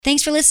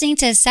Thanks for listening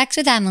to Sex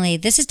with Emily.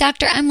 This is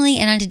Dr. Emily,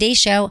 and on today's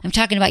show, I'm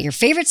talking about your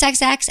favorite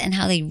sex acts and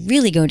how they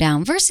really go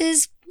down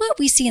versus what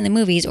we see in the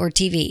movies or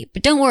TV.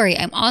 But don't worry,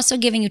 I'm also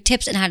giving you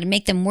tips on how to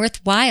make them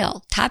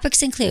worthwhile.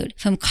 Topics include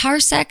from car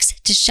sex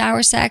to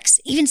shower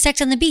sex, even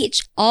sex on the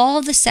beach,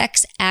 all the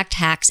sex act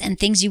hacks and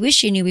things you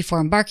wish you knew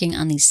before embarking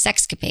on these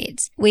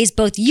sexcapades. Ways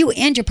both you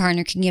and your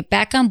partner can get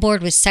back on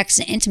board with sex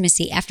and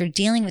intimacy after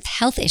dealing with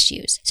health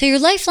issues. So your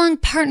lifelong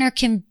partner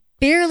can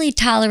barely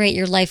tolerate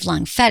your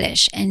lifelong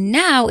fetish, and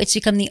now it's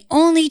become the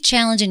only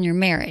challenge in your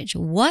marriage.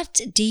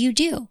 What do you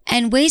do?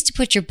 And ways to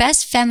put your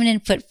best feminine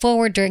foot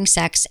forward during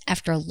sex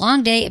after a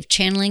long day of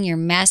channeling your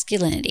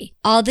masculinity.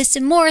 All this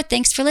and more.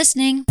 Thanks for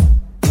listening.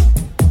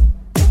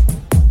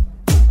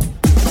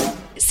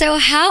 So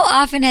how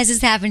often has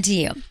this happened to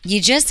you?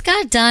 You just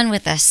got done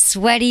with a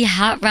sweaty,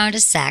 hot round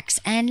of sex,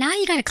 and now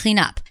you got to clean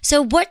up.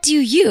 So what do you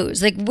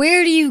use? Like,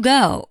 where do you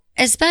go?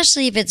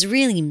 Especially if it's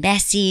really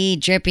messy,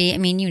 drippy. I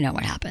mean, you know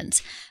what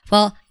happens.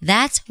 Well,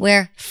 that's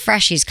where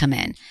freshies come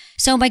in.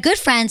 So my good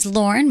friends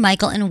Lauren,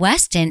 Michael, and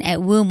Weston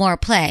at Woo More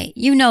Play,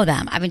 you know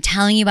them. I've been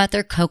telling you about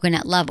their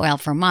coconut love oil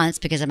for months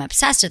because I'm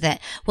obsessed with it.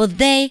 Well,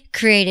 they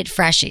created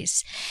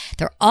freshies.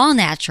 They're all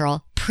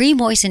natural,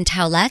 pre-moistened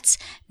towelettes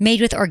made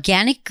with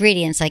organic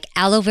ingredients like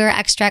aloe vera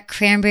extract,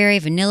 cranberry,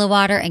 vanilla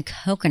water, and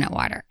coconut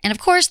water. And of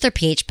course, they're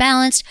pH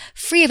balanced,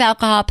 free of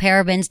alcohol,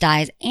 parabens,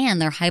 dyes,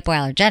 and they're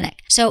hypoallergenic.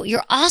 So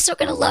you're also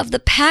going to love the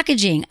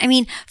packaging. I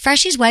mean,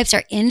 Freshies wipes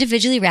are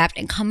individually wrapped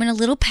and come in a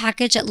little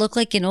package that look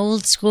like an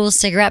old school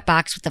cigarette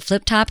box with a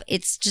flip top.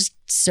 It's just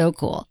so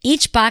cool.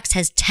 Each box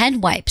has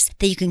 10 wipes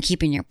that you can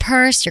keep in your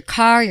purse, your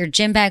car, your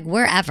gym bag,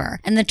 wherever.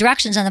 And the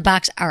directions on the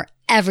box are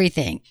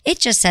everything. It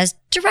just says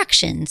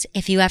directions.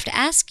 If you have to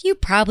ask, you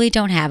probably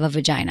don't have a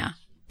vagina.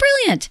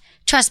 Brilliant.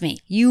 Trust me,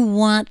 you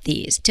want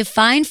these. To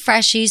find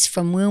Freshies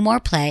from Woo More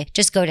Play,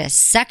 just go to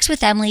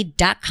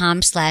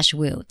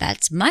sexwithemily.com/woo.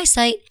 That's my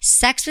site,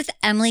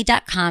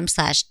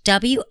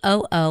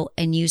 sexwithemily.com/WOO,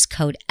 and use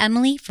code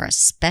Emily for a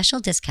special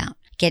discount.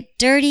 Get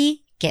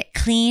dirty, get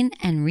clean,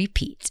 and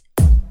repeat.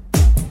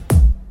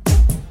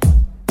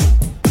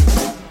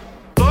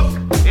 Look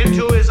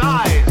into his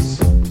eyes.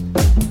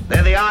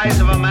 They're the eyes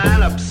of a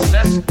man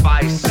obsessed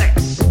by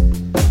sex.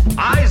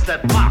 Eyes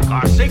that mock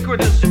our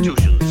sacred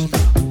institutions.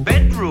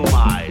 Bedroom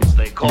eyes,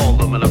 they call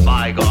them in a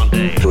bygone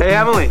day. Hey,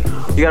 Emily,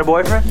 you got a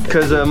boyfriend?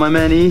 Because my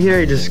man E here,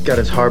 he just got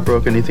his heart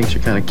broken. He thinks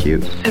you're kind of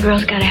cute. A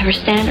girl's got to have her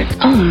standards.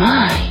 Oh,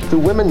 my. Do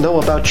women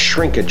know about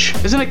shrinkage?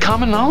 Isn't it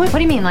common knowledge? What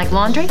do you mean, like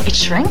laundry? It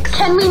shrinks?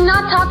 Can we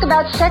not talk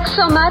about sex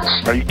so much?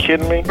 Are you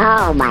kidding me?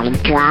 Oh my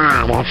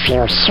God, I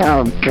feel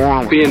so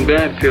good. Being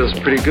bad feels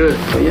pretty good.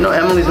 But you know,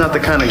 Emily's not the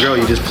kind of girl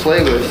you just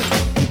play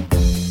with.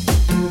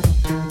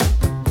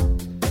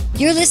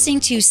 You're listening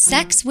to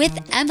Sex with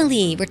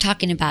Emily. We're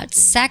talking about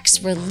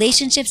sex,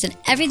 relationships, and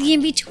everything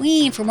in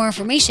between. For more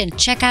information,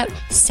 check out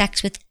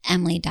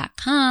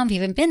sexwithemily.com. If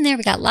you haven't been there,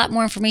 we got a lot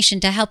more information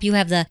to help you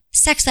have the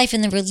sex life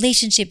and the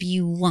relationship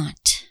you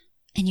want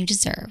and you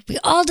deserve. We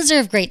all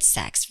deserve great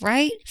sex,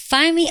 right?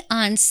 Find me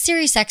on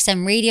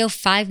SiriusXM Radio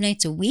 5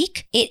 nights a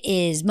week. It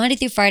is Monday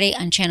through Friday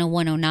on channel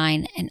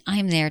 109, and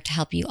I'm there to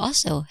help you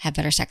also have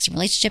better sex and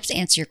relationships,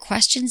 answer your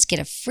questions, get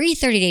a free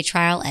 30-day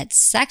trial at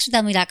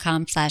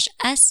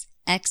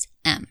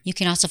sexwithemily.com/SXM. You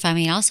can also find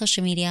me on all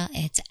social media.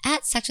 It's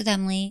at Sex with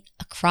Emily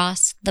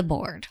across the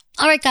board.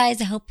 All right,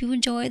 guys, I hope you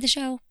enjoy the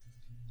show.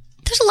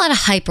 There's a lot of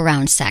hype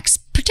around sex,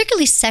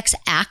 particularly sex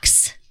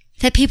acts,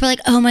 that people are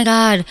like, oh my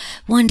God,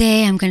 one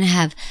day I'm going to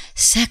have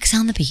sex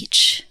on the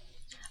beach.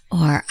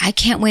 Or I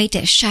can't wait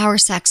to shower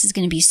sex is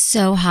going to be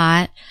so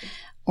hot.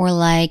 Or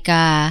like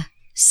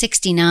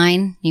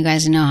 69. You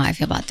guys know how I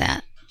feel about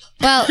that.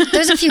 Well,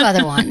 there's a few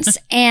other ones.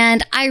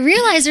 And I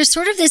realize there's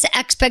sort of this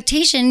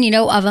expectation,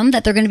 of them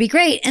that they're going to be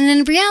great. And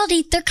in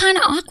reality, they're kind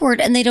of awkward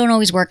and they don't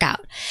always work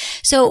out.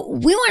 So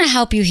we want to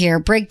help you here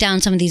break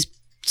down some of these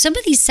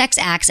sex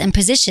acts and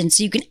positions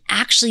so you can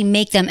actually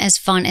make them as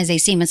fun as they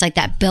seem. It's like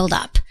that build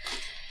up.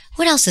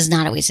 What else is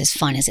not always as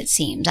fun as it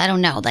seems? I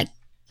don't know. Like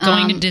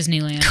going to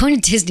Disneyland. Going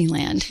to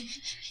Disneyland.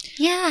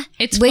 Yeah.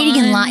 It's waiting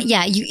fun. in line.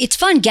 Yeah. It's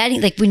fun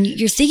getting, like when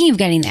you're thinking of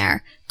getting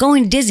there,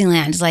 going to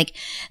Disneyland is like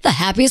the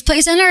happiest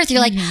place on earth.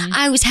 You're like,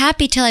 I was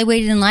happy till I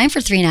waited in line for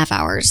 3.5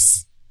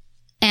 hours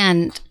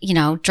and,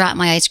 dropped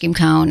my ice cream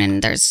cone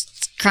and there's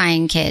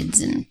crying kids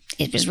and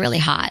it was really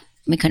hot.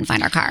 We couldn't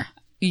find our car.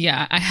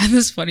 Yeah. I had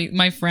this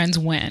my friends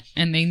went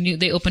and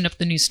they opened up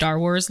the new Star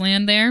Wars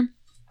land there.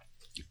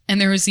 And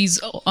there was these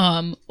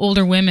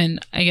older women,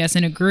 I guess,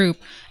 in a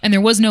group, and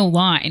there was no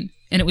line,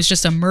 and it was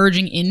just a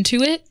merging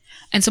into it.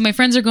 And so my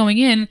friends are going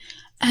in,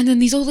 and then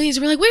these old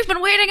ladies were like, we've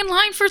been waiting in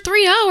line for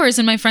 3 hours.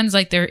 And my friend's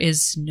like, there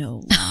is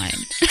no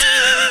line.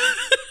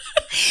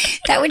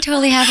 That would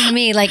totally happen to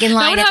me, like in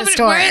line at the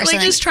store. Right? Like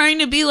just trying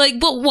to be like,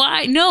 but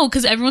why? No,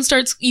 because everyone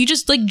starts, you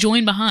just like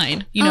join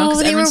behind,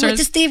 they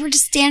were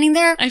just standing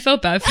there. I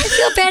felt bad. I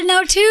feel bad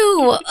now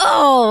too.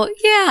 Oh,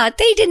 yeah.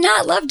 They did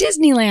not love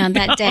Disneyland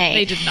that day.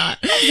 They did not.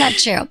 That's not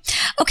true.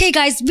 Okay,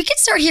 guys, we can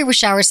start here with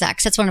shower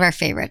sex. That's one of our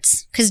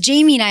favorites because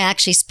Jamie and I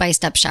actually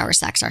spiced up shower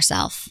sex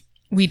ourselves.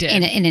 We did.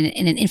 In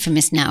an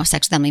infamous now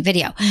Sex with Emily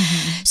video.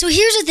 So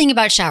here's the thing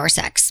about shower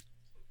sex.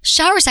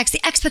 Shower sex,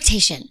 the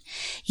expectation.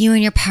 You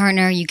and your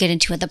partner, you get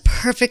into the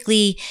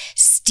perfectly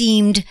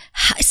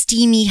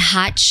steamy,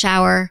 hot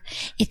shower.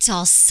 It's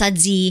all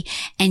sudsy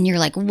and you're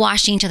like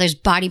washing each other's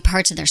body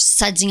parts and they're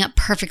sudsing up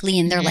perfectly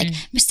and they're like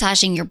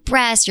massaging your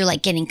breasts. You're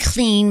like getting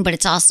clean, but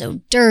it's also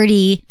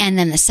dirty. And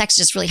then the sex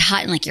is just really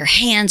hot and like your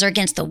hands are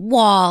against the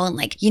wall and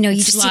like, you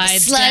just see the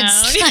slugs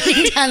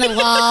sliding down the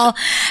wall.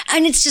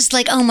 And it's just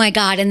like, oh my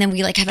God. And then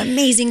we like have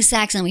amazing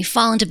sex and we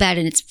fall into bed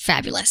and it's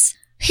fabulous.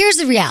 Here's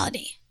the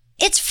reality.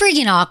 It's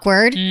friggin'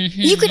 awkward.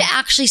 You could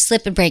actually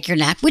slip and break your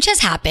neck, which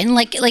has happened.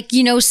 Like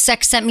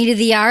Sex Sent Me to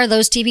the ER,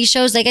 those TV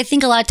shows. Like, I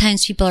think a lot of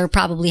times people are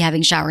probably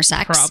having shower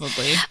sex.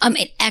 Probably.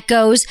 It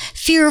echoes.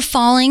 Fear of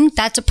falling,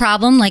 that's a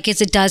problem. Like, as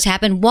it does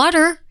happen.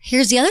 Water,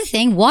 here's the other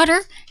thing.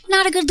 Water,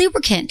 not a good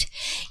lubricant.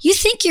 You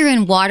think you're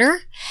in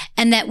water,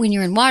 and that when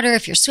you're in water,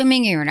 if you're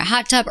swimming, or you're in a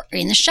hot tub, or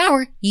in the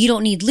shower, you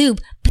don't need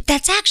lube. But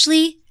that's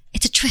actually,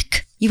 it's a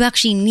trick. You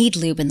actually need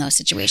lube in those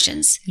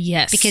situations.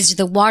 Yes. Because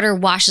the water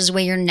washes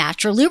away your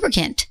natural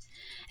lubricant.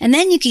 And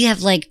then you can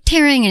have like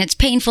tearing and it's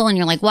painful and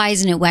you're like, why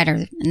isn't it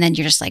wetter? And then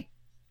you're just like,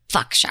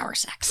 fuck shower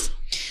sex.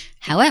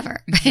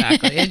 However.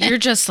 Exactly. And you're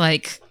just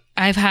like,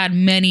 I've had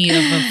many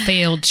of the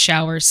failed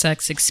shower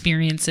sex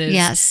experiences.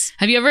 Yes.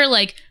 Have you ever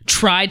like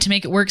tried to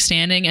make it work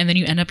standing and then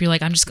you end up, you're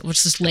like, let's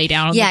just lay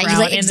down on the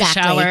ground in the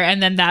shower.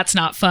 And then that's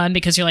not fun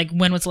because you're like,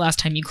 when was the last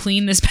time you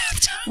cleaned this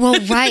bathtub? Well,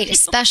 right.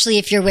 Especially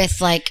if you're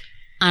with like,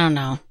 I don't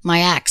know,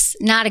 my ex.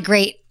 Not a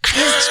great,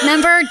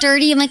 remember,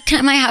 dirty? I'm like,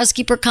 can my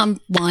housekeeper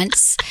come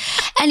once?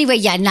 Anyway,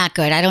 yeah, not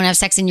good. I don't have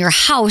sex in your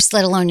house,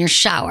 let alone your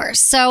shower.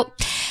 So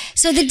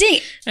the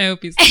date. I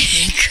hope he's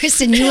listening.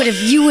 Kristen,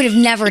 you would have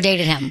never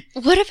dated him.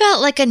 What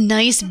about like a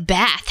nice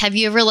bath? Have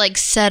you ever like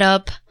set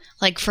up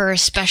like for a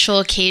special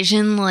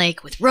occasion,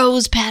 like with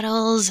rose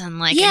petals and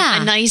like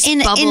a nice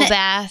bubble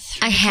bath?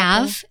 I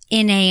have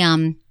in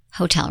a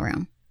hotel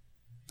room.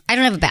 I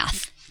don't have a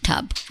bath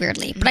tub,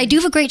 weirdly, but I do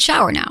have a great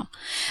shower now.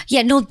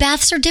 Yeah, no,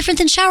 baths are different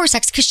than shower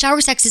sex because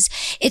shower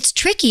sex it's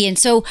tricky. And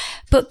so,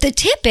 but the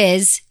tip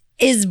is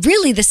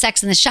really the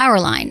Sex in the Shower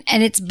line.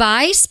 And it's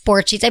by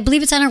Sport Sheets. I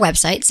believe it's on our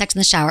website, Sex in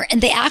the Shower.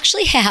 And they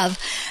actually have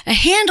a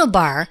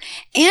handlebar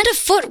and a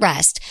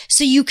footrest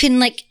so you can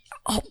like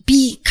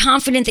be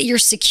confident that you're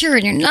secure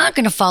and you're not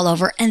going to fall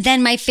over. And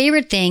then my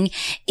favorite thing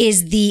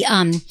is the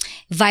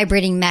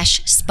vibrating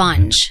mesh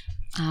sponge.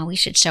 We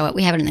should show it.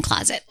 We have it in the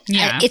closet.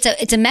 Yeah.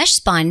 It's a mesh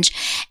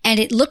sponge and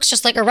it looks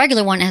just like a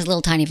regular one. It has a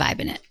little tiny vibe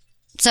in it.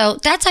 So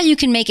that's how you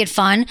can make it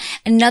fun.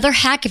 Another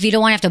hack, if you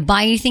don't want to have to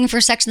buy anything for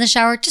sex in the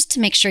shower, just to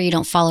make sure you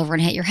don't fall over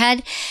and hit your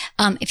head.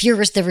 If you're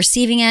the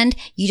receiving end,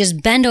 you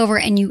just bend over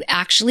and you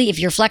actually, if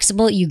you're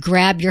flexible, you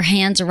grab your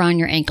hands around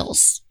your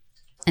ankles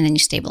and then you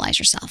stabilize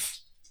yourself.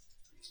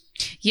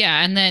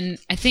 Yeah, and then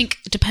I think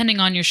depending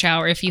on your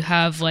shower, if you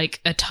have like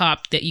a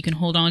top that you can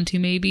hold on to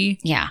maybe.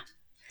 Yeah.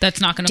 That's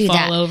not going to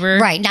fall over.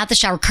 Right. Not the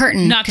shower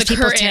curtain. Not the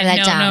people curtain. tear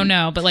that down.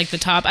 No. But like the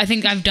top. I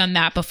think I've done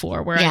that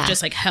before where I've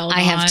just like held on.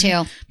 I have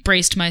too.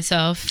 Braced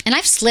myself. And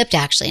I've slipped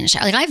actually in a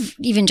shower. Like I've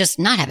even just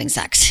not having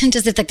sex.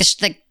 Just if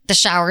like the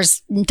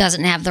showers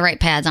doesn't have the right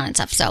pads on and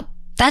stuff. So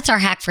that's our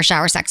hack for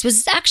shower sex. It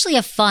was actually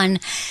a fun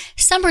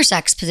summer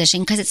sex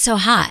position because it's so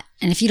hot.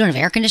 And if you don't have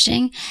air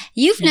conditioning,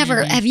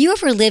 have you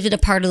ever lived in a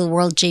part of the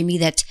world, Jamie,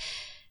 that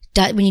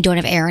when you don't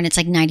have air and it's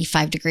like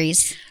 95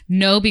 degrees?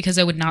 No, because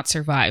I would not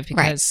survive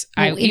because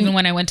even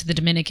when I went to the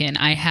Dominican,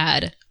 I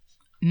had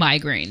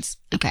migraines.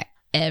 Okay.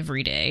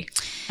 Every day.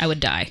 I would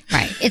die.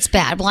 Right. It's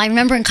bad. Well, I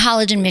remember in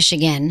college in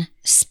Michigan,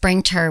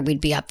 spring term, we'd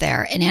be up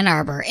there in Ann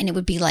Arbor and it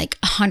would be like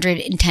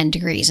 110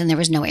 degrees and there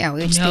was no air.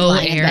 We would just be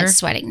lying in bed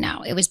sweating.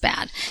 No, it was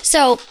bad.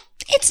 So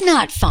it's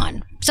not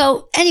fun.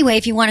 So anyway,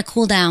 if you want to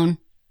cool down,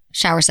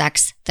 shower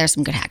sex, there's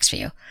some good hacks for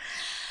you.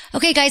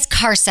 Okay, guys,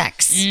 car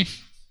sex.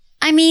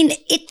 I mean,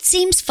 it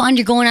seems fun.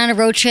 You're going on a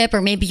road trip or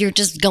maybe you're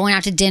just going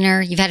out to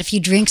dinner. You've had a few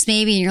drinks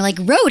maybe and you're like,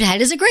 roadhead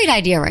is a great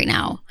idea right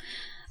now.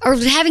 Or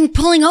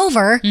pulling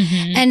over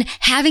and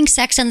having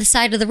sex on the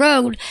side of the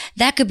road,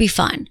 that could be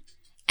fun.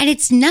 And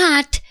it's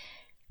not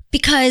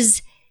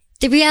because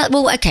the reality,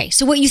 well, okay,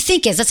 so what you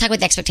think is, let's talk about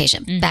the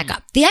expectation. Back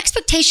up. The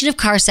expectation of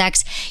car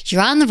sex,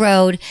 you're on the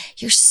road,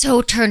 you're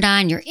so turned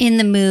on, you're in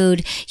the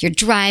mood, you're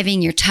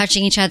driving, you're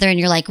touching each other, and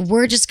you're like,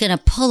 we're just going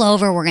to pull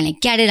over, we're going to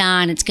get it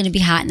on, it's going to be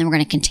hot, and then we're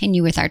going to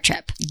continue with our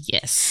trip.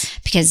 Yes.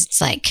 Because it's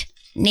like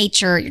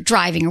nature, you're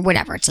driving or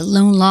whatever. It's a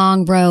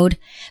long road.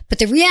 But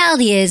the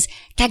reality is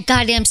that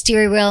goddamn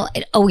steering wheel,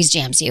 it always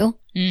jams you.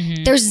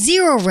 There's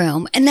zero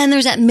room. And then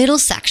there's that middle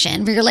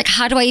section where you're like,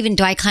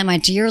 do I climb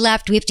onto your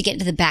left? Do we have to get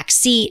into the back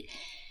seat?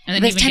 And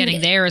then even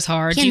getting there is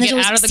hard. Do you get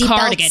out of the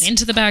car to get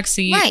into the back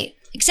seat? Right.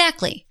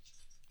 Exactly.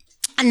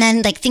 And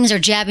then like things are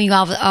jabbing you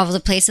all over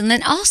the place. And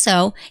then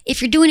also,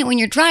 if you're doing it when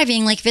you're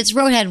driving, like if it's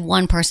roadhead,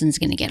 one person's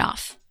going to get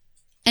off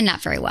and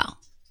not very well.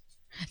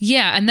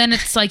 Yeah, and then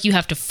it's like you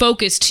have to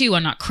focus too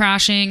on not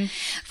crashing.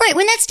 Right,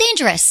 when that's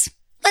dangerous.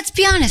 Let's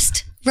be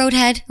honest.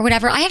 Roadhead or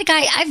whatever. I had a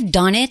guy, I've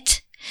done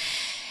it,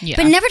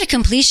 but never to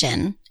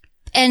completion.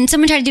 And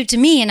someone tried to do it to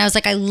me, and I was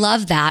like, I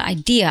love that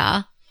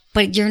idea,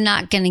 but you're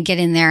not going to get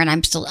in there, and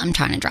I'm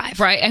trying to drive.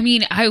 Right. I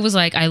mean, I was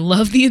like, I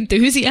love the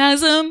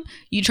enthusiasm.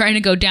 You trying to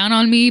go down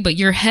on me, but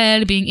your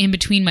head being in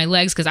between my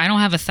legs because I don't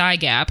have a thigh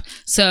gap.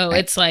 So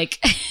it's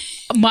like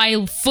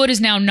my foot is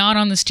now not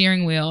on the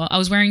steering wheel. I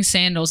was wearing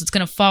sandals. It's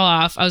going to fall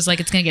off. I was like,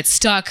 it's going to get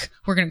stuck.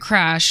 We're going to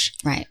crash.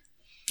 Right.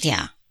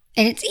 Yeah.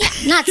 And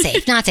it's not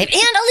safe, and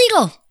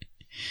illegal.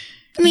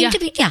 I mean,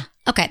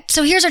 Okay.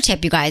 So here's our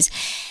tip, you guys.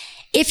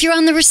 If you're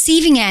on the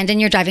receiving end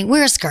and you're driving,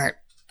 wear a skirt.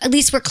 At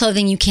least wear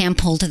clothing you can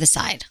pull to the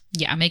side.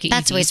 Yeah, make it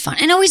That's easy. always fun.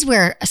 And always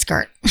wear a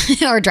skirt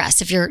or a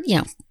dress if you're,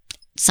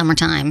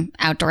 summertime,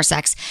 outdoor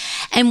sex.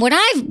 And what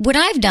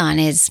I've done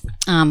is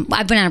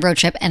I've been on a road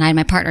trip and I had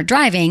my partner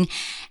driving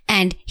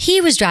and he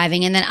was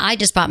driving and then I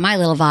just bought my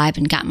little Vibe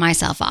and got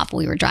myself off while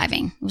we were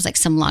driving. It was like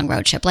some long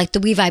road trip, like the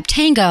We Vibe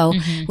Tango,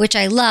 which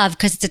I love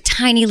because it's a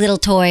tiny little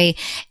toy.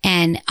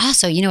 And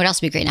also, you know what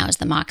else would be great now is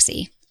the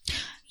Moxie.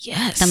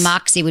 Yes. The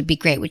Moxie would be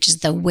great, which is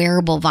the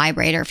wearable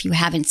vibrator. If you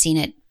haven't seen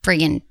it,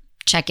 friggin'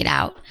 check it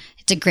out.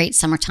 It's a great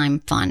summertime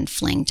fun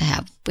fling to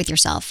have with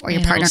yourself or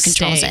your partner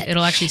controls it.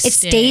 It'll actually It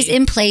stays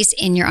in place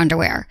in your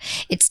underwear.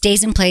 It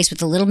stays in place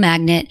with a little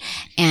magnet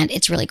and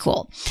it's really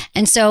cool.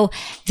 And so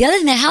the other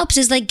thing that helps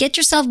is like get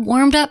yourself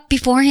warmed up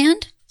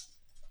beforehand,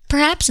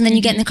 perhaps. And then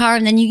you get in the car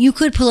and then you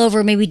could pull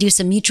over, maybe do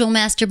some mutual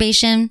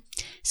masturbation.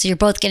 So you're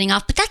both getting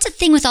off. But that's the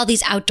thing with all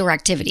these outdoor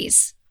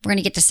activities. We're going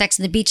to get to sex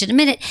on the beach in a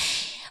minute.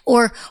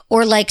 Or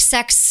like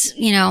sex,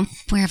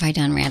 where have I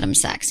done random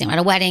sex? At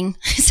a wedding,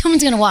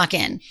 someone's going to walk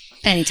in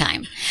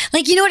anytime.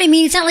 Like, you know what I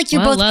mean? It's not like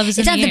you're both, it's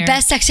not the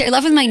best sex. I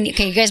love with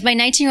okay, you guys, my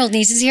 19-year-old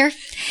niece is here.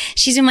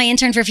 She's been my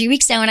intern for a few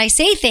weeks now and I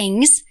say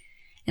things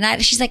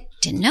and she's like,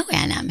 didn't know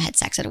Anna had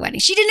sex at a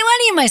wedding. She didn't know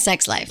any of my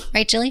sex life.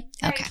 Right, Jilly?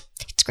 Okay.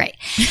 It's great.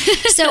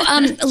 So,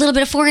 a little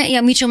bit of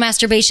forehand, mutual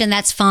masturbation.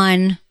 That's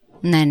fun.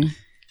 And then,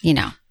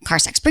 car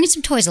sex. Bring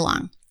some toys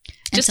along.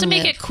 Just to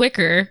make it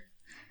quicker.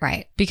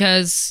 Right.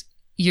 Because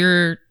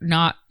you're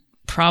not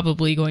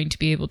probably going to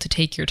be able to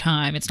take your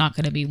time. It's not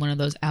going to be one of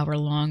those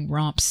hour-long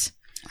romps.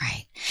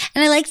 Right.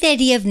 And I like the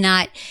idea of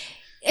not,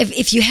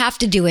 if you have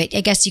to do it,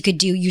 I guess you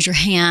could use your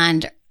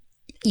hand,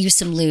 use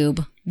some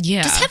lube.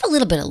 Yeah. Just have a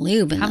little bit of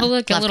lube in the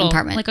left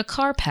compartment. Like a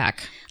car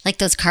pack. Like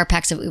those car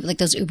packs, like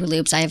those Uber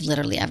lubes I have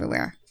literally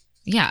everywhere.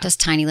 Yeah. Those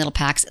tiny little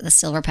packs, the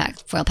silver pack,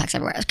 foil packs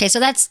everywhere. Okay, so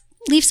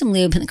leave some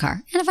lube in the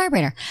car and a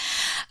vibrator.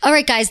 All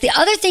right, guys. The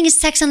other thing is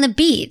sex on the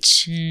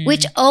beach,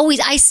 which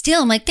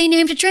I'm like, they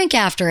named a drink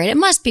after it. It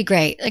must be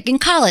great. Like in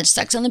college,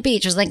 sex on the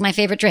beach was like my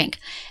favorite drink.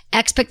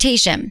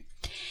 Expectation.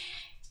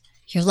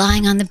 You're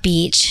lying on the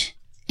beach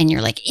and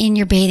you're like in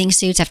your bathing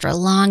suits after a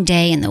long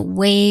day and the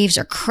waves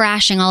are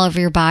crashing all over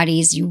your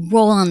bodies. You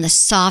roll on the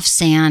soft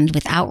sand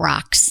without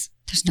rocks.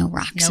 There's no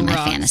rocks in my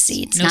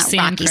fantasy. It's not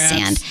rocky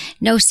sand.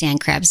 No sand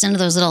crabs. None of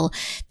those little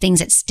things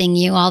that sting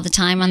you all the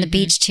time on the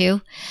beach too.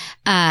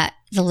 The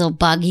little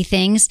buggy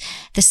things.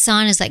 The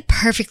sun is like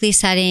perfectly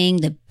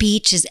setting. The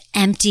beach is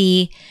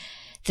empty.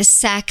 The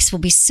sex will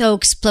be so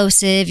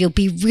explosive. You'll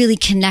be really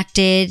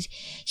connected.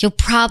 You'll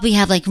probably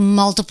have like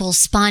multiple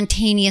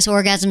spontaneous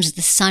orgasms as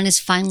the sun is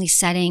finally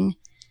setting.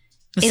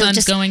 The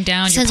sun's going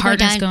down. Your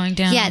partner's going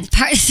down. Yeah,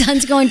 the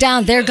sun's going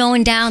down. They're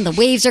going down. The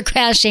waves are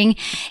crashing.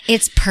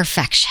 It's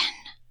perfection.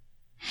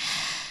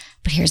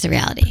 But here's the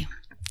reality.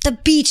 The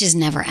beach is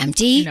never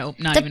empty. Nope,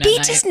 not even at night. The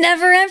beach is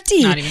never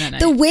empty. Not even at night.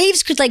 The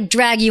waves could like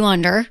drag you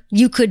under.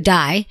 You could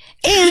die.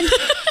 And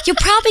you'll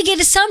probably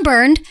get a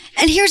sunburn.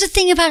 And here's the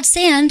thing about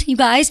sand, you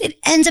guys. It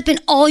ends up in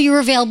all your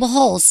available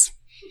holes.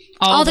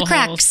 All the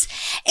cracks.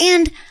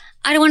 And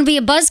I don't want to be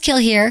a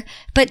buzzkill here,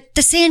 but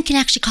the sand can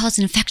actually cause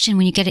an infection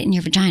when you get it in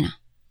your vagina.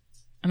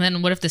 And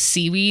then what if the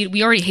seaweed?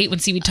 We already hate when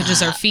seaweed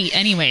touches our feet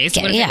anyways.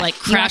 What if it like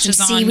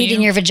crashes on you? Seaweed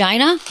in your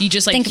vagina? You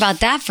just like think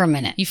about that for a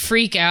minute. You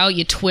freak out,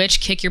 you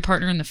twitch, kick your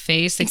partner in the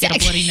face, they get a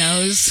bloody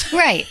nose.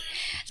 Right.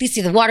 At least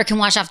the water can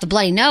wash off the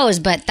bloody nose,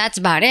 but that's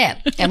about it.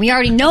 And we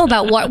already know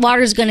about what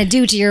water's going to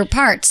do to your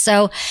parts.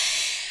 So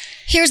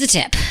here's the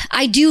tip.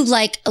 I do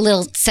like a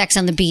little sex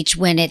on the beach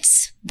when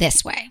it's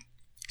this way.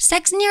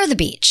 Sex near the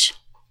beach.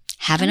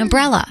 Have an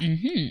umbrella.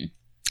 Mm-hmm.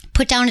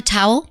 Put down a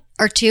towel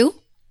or two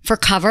for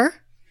cover.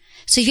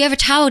 So if you have a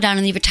towel down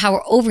and you have a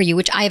towel over you,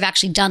 which I have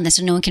actually done this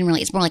so no one can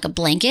really, it's more like a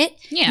blanket.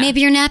 Yeah. Maybe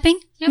you're napping.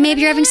 Yeah,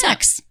 maybe you're having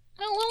sex.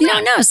 No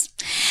one knows.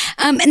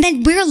 And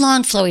then wear a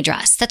long flowy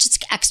dress. That's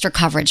just extra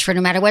coverage for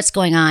no matter what's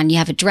going on. You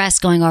have a dress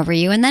going over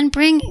you. And then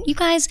bring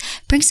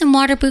some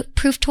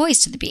waterproof toys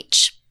to the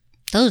beach.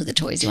 Those are the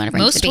toys you want to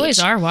bring to the beach. Most toys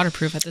are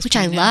waterproof at this point. Which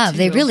I love.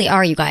 They really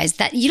are, you guys.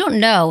 That you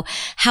don't know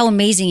how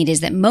amazing it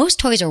is that most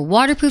toys are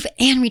waterproof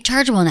and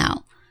rechargeable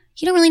now.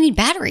 You don't really need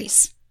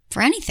batteries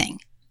for anything.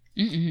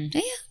 Mm-mm.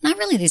 Yeah, not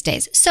really these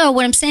days. So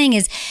what I'm saying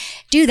is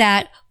do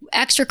that,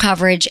 extra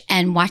coverage,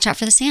 and watch out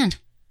for the sand.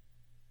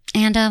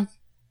 And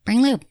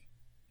bring lube.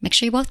 Make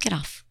sure you both get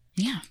off.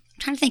 Yeah. I'm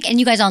trying to think. And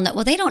you guys all know,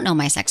 well, they don't know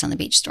my sex on the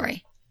beach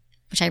story,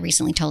 which I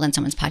recently told on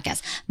someone's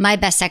podcast. My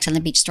best sex on the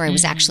beach story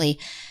was actually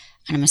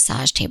on a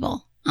massage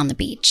table on the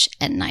beach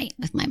at night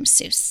with my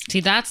masseuse.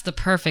 See, that's the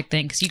perfect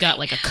thing because you got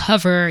like a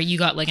cover, you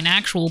got like an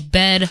actual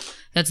bed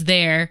that's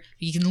there.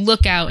 You can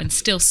look out and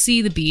still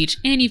see the beach,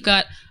 and you've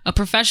got a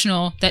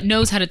professional that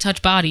knows how to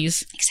touch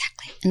bodies.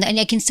 Exactly. And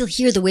I can still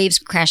hear the waves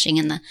crashing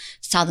and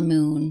saw the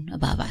moon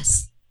above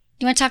us.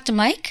 You want to talk to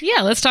Mike?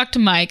 Yeah, let's talk to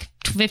Mike,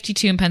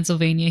 52 in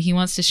Pennsylvania. He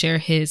wants to share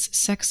his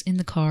sex in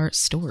the car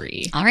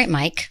story. All right,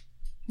 Mike.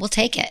 We'll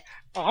take it.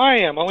 Oh, hi,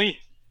 Emily.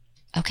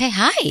 Okay,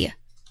 hi.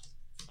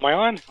 Am I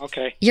on?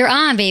 Okay. You're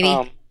on,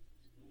 baby.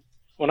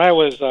 When I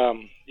was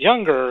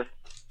younger,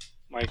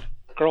 my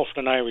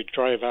girlfriend and I would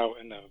drive out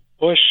in the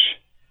bush.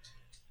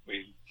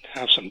 We'd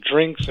have some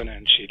drinks, and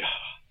then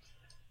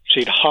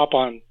she'd hop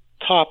on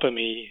top of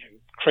me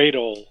and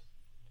cradle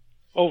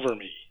over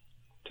me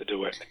to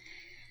do it.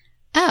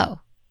 Oh,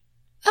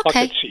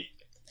 okay. Bucket seat.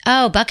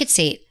 Oh, bucket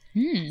seat.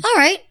 All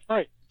right.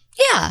 Right.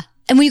 Yeah.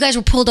 And when you guys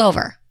were pulled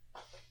over?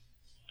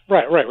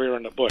 Right. We were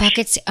in the bush.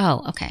 Bucket seat.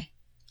 Oh, okay.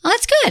 Oh,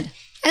 that's good.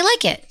 I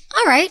like it.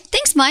 All right.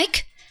 Thanks,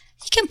 Mike.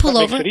 You can pull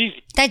over. Makes it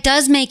easy. That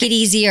does make it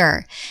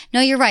easier.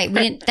 No, you're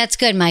right. That's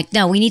good, Mike.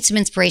 No, we need some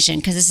inspiration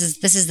because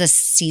this is the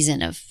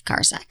season of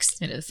car sex.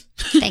 It is.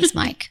 Thanks,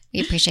 Mike. We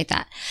appreciate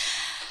that.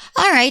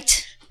 All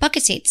right.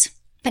 Bucket seats.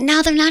 But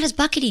now they're not as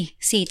buckety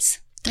seats.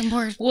 They're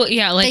more. Well,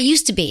 yeah, like they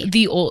used to be.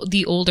 The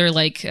older,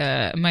 like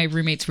my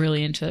roommate's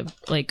really into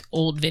like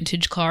old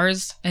vintage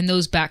cars, and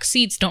those back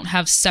seats don't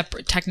have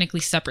technically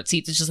separate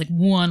seats. It's just like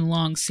one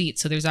long seat,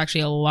 so there's actually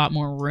a lot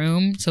more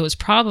room. So it's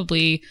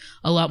probably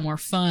a lot more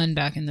fun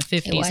back in the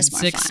 50s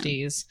and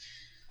 60s.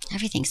 Fun.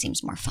 Everything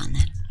seems more fun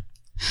then.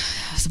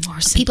 It's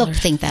more simpler, people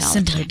think that all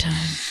the time.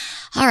 Time.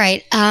 All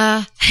right.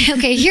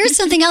 Okay, here's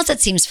something else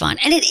that seems fun.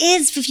 And it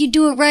is, if you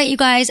do it right, you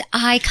guys,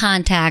 eye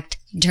contact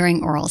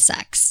during oral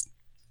sex.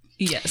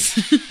 Yes.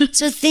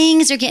 So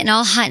things are getting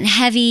all hot and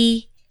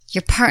heavy.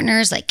 Your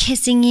partner's like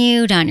kissing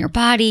you down your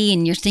body,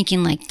 and you're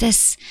thinking like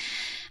this,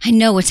 I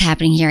know what's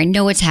happening here. I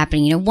know what's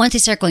happening. You know, once they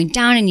start going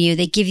down on you,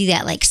 they give you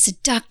that like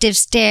seductive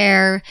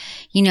stare.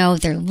 You know,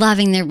 they're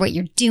loving what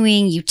you're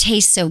doing. You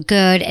taste so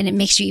good, and it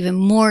makes you even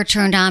more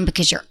turned on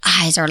because your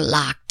eyes are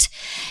locked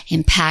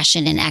in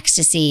passion and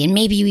ecstasy. And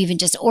maybe you even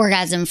just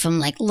orgasm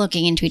from like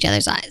looking into each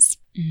other's eyes.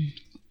 Mm.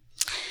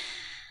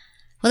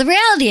 Well, the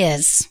reality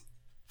is,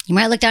 you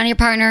might look down at your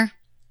partner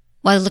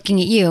while they're looking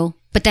at you,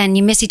 but then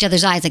you miss each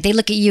other's eyes. Like they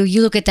look at you,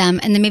 you look at them,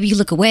 and then maybe you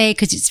look away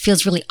because it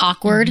feels really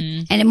awkward.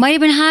 Mm-hmm. And it might have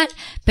been hot,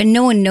 but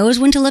no one knows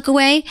when to look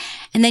away.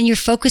 And then you're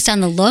focused on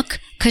the look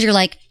because you're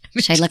like,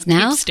 should I look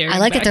now? I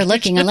like that they're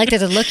looking. I like that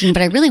they're looking,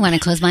 but I really want to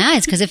close my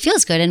eyes because it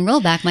feels good and roll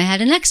back my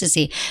head in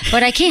ecstasy,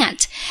 but I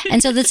can't.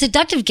 And so the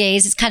seductive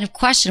gaze is kind of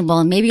questionable,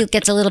 and maybe it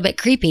gets a little bit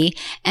creepy,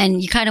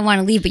 and you kind of want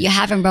to leave, but you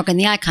haven't broken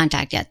the eye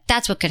contact yet.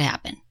 That's what could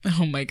happen.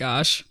 Oh my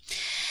gosh.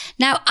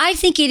 Now, I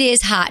think it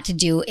is hot to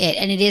do it,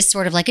 and it is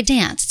sort of like a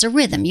dance. It's a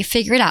rhythm. You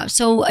figure it out.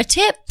 So a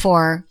tip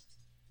for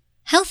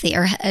healthy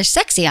or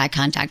sexy eye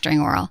contact during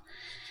oral,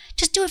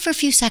 just do it for a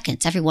few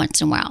seconds every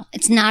once in a while.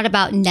 It's not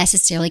about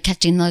necessarily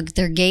catching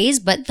their gaze,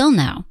 but they'll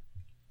know.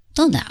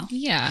 They'll know.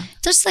 Yeah.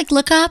 Just like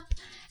look up,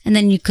 and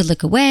then you could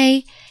look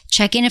away,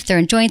 check in if they're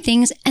enjoying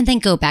things, and then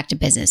go back to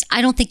business.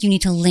 I don't think you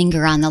need to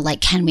linger on the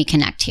like, can we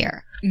connect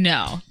here?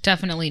 No,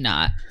 definitely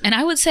not. And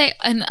I would say,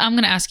 and I'm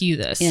going to ask you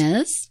this.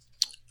 Yes.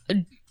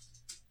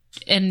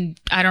 And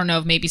I don't know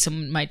if maybe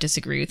someone might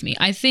disagree with me.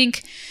 I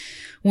think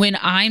when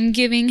I'm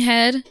giving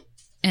head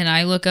and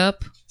I look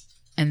up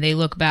and they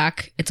look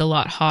back, it's a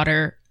lot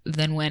hotter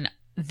than when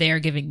they're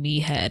giving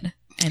me head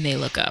and they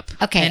look up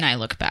and I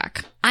look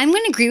back. I'm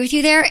going to agree with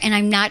you there, and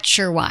I'm not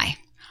sure why.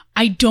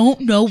 I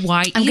don't know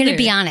why either. I'm going to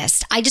be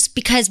honest.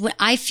 Because when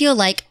I feel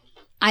like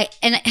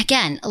and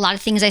again, a lot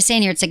of things I say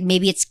in here, it's like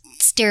maybe it's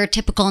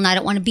stereotypical and I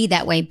don't want to be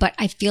that way, but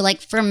I feel like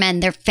for men,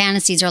 their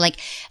fantasies are like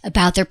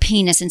about their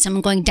penis and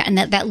someone going down,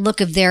 and that look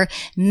of their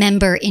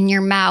member in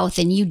your mouth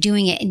and you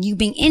doing it and you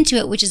being into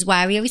it, which is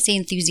why we always say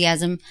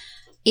enthusiasm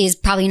is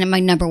probably my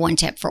number one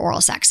tip for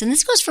oral sex. And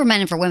this goes for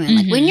men and for women.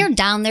 Like when you're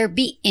down there,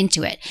 be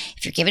into it.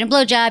 If you're giving a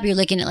blowjob, you're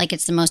looking at like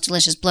it's the most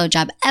delicious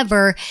blowjob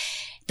ever,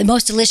 the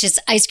most delicious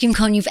ice cream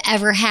cone you've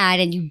ever had,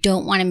 and you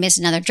don't want to miss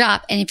another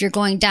drop. And if you're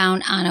going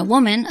down on a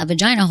woman, a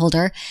vagina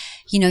holder,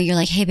 you know, you're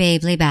like, hey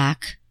babe, lay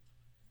back.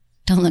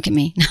 Don't look at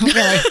me. No,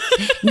 really.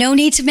 No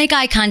need to make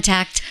eye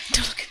contact.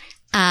 Don't look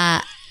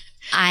at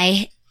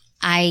me.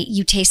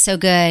 You taste so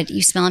good.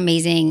 You smell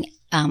amazing.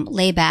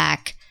 Lay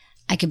back.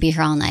 I could be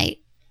here all night.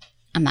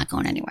 I'm not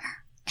going anywhere.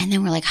 And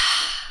then we're like,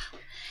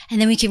 and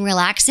then we can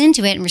relax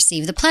into it and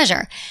receive the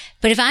pleasure.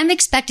 But if I'm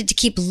expected to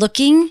keep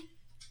looking,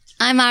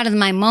 I'm out of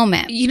my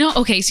moment. You know,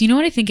 okay, so you know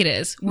what I think it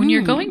is? When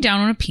you're going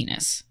down on a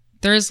penis,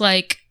 there's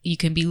like, you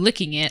can be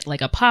licking it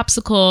like a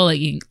popsicle, like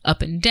you can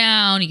up and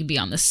down, you can be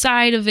on the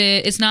side of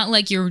it. It's not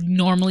like you're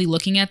normally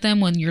looking at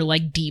them when you're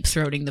like deep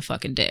throating the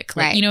fucking dick.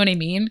 Like, right. You know what I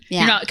mean? Yeah.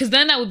 You're not, because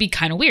then that would be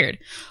kind of weird.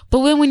 But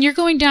when you're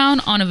going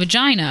down on a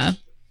vagina,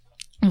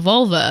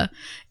 vulva,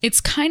 it's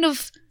kind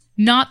of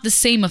not the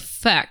same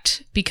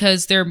effect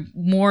because they're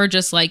more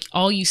just like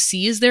all you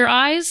see is their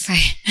eyes,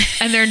 right.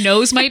 And their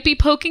nose might be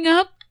poking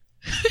up.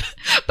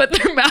 but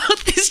their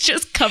mouth is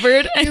just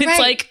covered and it's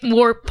like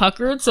more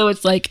puckered. So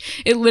it's like,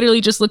 it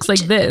literally just looks like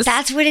this.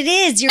 That's what it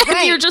is. You're and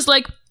right. You're just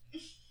like,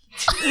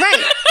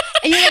 right.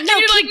 And you're like, no,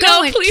 keep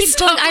going. Please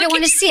keep going. I don't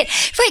want to see it.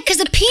 Right. Because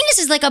a penis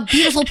is like a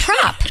beautiful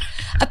prop.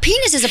 A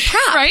penis is a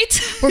prop. Right.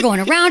 We're going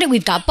around it.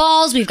 We've got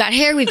balls. We've got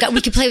hair. We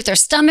can play with our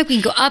stomach.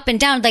 We can go up and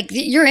down. Like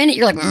you're in it.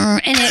 You're like,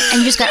 in it. And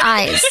you just got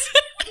eyes.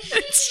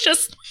 It's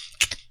just.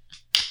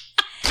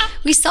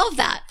 We solved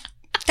that.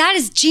 That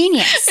is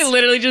genius. I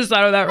literally just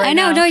thought of that right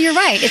now. I know. No, you're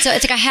right. It's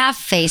like a half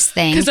face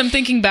thing. Because I'm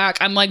thinking back,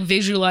 I'm like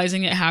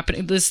visualizing it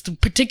happening. This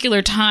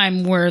particular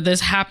time where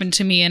this happened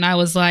to me, and I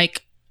was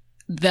like,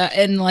 then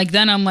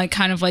I'm like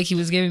kind of like he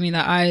was giving me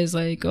the eyes,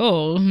 like,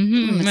 oh,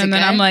 and then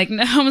I'm like,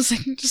 no, I was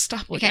like, just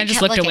stop looking. I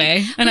just looked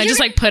away, and I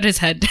just like put his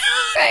head down.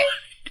 Right.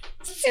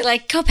 You're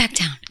like, go back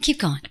down. Keep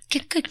going.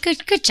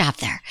 Good job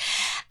there.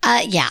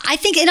 Yeah, I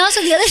think, and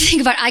also the other thing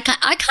about eye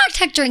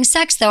contact during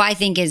sex, though, I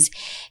think is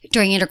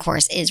during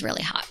intercourse is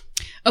really hot.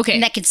 Okay.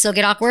 And that can still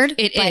get awkward.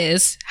 It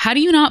is. How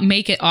do you not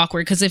make it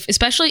awkward? Because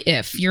especially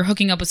if you're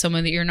hooking up with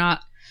someone that you're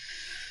not,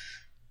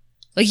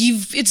 like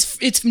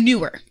it's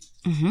newer.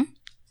 Mm-hmm.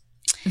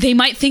 They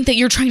might think that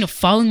you're trying to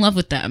fall in love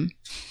with them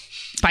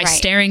by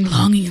staring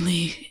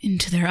longingly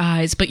into their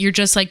eyes, but you're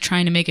just like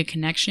trying to make a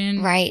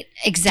connection. Right.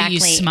 Exactly.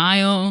 Do you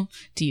smile?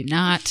 Do you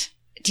not?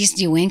 Do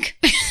you wink?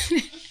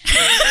 That'd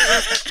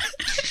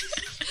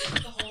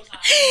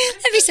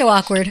be so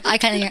awkward. I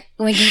kind of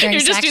winking during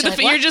sex.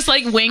 You're just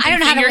like winking. I don't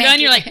know how to wink.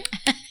 You're like,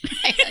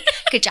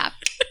 good job.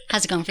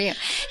 How's it going for you?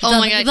 Oh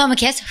my God. You blow him a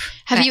kiss?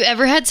 Have you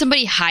ever had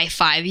somebody high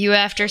five you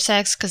after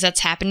sex? Because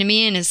that's happened to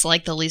me, and it's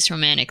like the least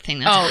romantic thing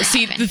that's ever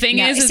happened. The thing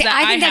is that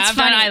I have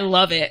that, and I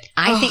love it.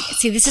 I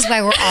think, this is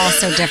why we're all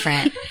so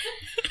different.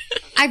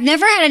 I've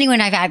never had anyone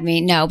I've had me,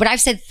 no, but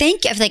I've said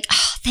thank you. I was like,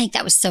 oh,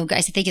 that was so good.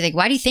 I said thank you. Like,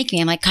 why do you thank me?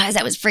 I'm like, guys,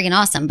 that was freaking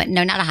awesome. But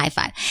no, not a high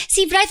five.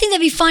 See, but I think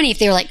that'd be funny if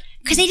they were like,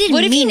 because they didn't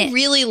mean it. What if you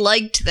really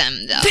liked them,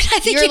 though? But I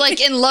think you're like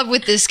in love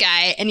with this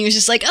guy, and he was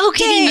just like,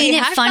 okay. Did he mean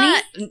it funny?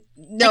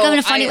 No, like in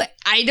a funny way?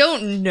 I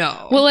don't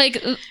know. Well, like,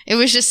 it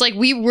was just like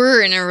we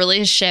were in a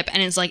relationship,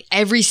 and it's like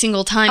every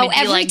single time. Oh,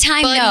 every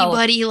time,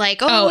 buddy,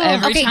 like,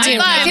 every okay, time.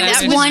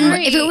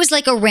 Dude, if it was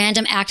like a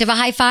random act of a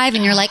high five,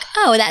 and you're like,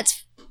 oh,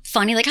 that's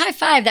funny, like high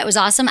five, that was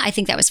awesome. I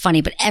think that was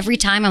funny, but every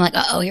time I'm like,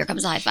 oh, here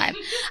comes a high five.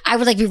 I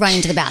would like be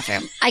running to the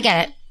bathroom. I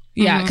get it.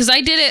 Yeah, because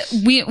I did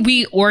it.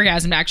 We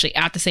orgasmed actually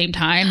at the same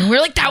time, and we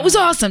were like, "That was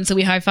awesome!" So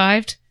we high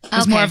fived. It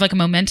was more of like a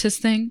momentous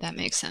thing. That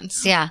makes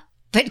sense. Yeah,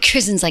 but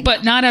Kristen's like,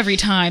 but not every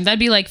time. That'd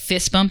be like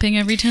fist bumping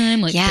every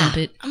time. Like, bump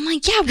it. I'm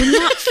like, yeah, we're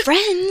not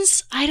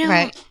friends. I don't.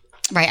 Right.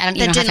 I don't.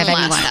 That didn't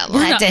last that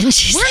long.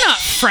 We're not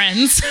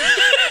friends.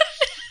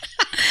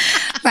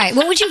 Right.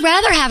 What would you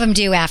rather have him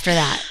do after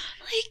that?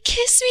 Like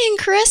kiss me and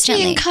caress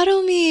me and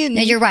cuddle me and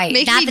you're right.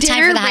 Make not me the dinner,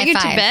 time for the high bring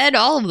five. it to bed.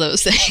 All of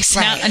those things.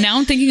 Right. Now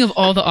I'm thinking of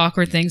all the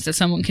awkward things that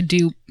someone could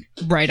do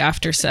right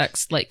after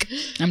sex. Like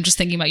I'm just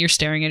thinking about you're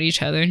staring at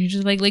each other and you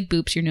just like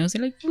boops your nose.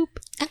 You're like boop.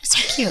 That's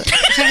so cute.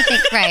 I'm trying to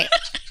think. Right.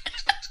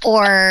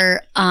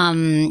 Or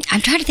I'm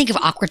trying to think of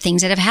awkward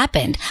things that have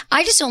happened.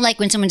 I just don't like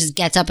when someone just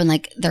gets up and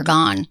like they're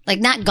gone. Like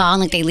not gone,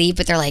 like they leave,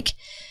 but they're like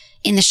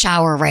in the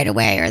shower right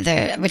away, or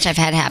which I've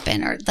had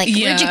happen, or like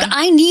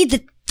I need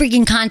the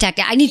freaking contact.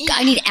 I need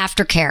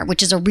aftercare,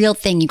 which is a real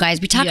thing, you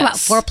guys. We talk about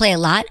foreplay a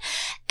lot.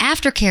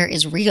 Aftercare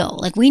is real.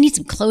 Like we need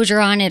some closure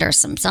on it or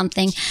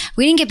something.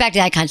 We didn't get back to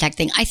the eye contact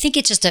thing. I think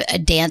it's just a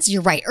dance.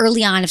 You're right.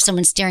 Early on, if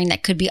someone's staring,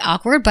 that could be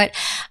awkward, but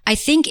I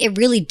think it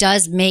really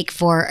does make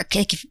for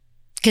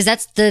because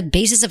that's the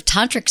basis of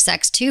tantric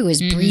sex too,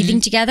 is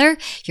breathing together.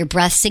 Your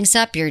breath syncs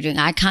up. You're doing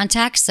eye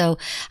contact. So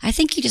I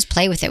think you just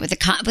play with it with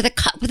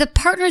a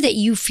partner that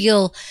you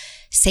feel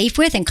safe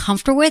with and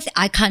comfortable with.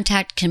 Eye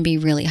contact can be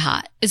really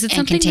hot. Is it and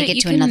something can take that it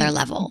you to can another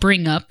level?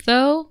 Bring up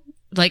though?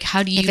 Like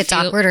how do you if it's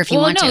feel? Awkward, or if you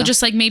want to?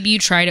 Just like maybe you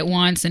tried it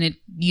once and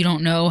you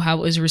don't know how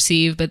it was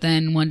received, but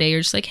then one day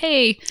you're just like,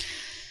 hey.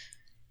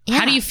 Yeah.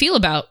 How do you feel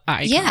about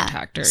eye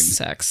contact during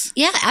sex?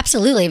 Yeah,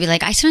 absolutely. I'd be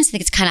like, I sometimes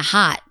think it's kind of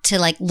hot to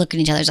like look in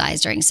each other's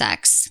eyes during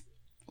sex.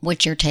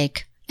 What's your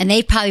take? And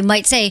they probably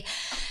might say,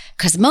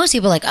 because most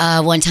people are like,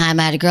 one time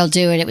I had a girl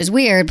do it. It was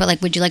weird, but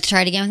like, would you like to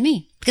try it again with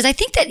me? Because I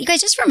think that you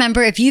guys just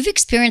remember, if you've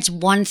experienced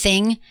one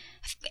thing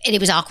and it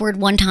was awkward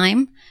one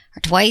time or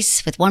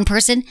twice with one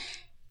person,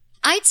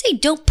 I'd say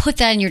don't put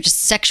that in your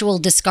just sexual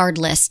discard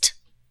list.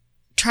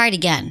 Try it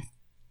again.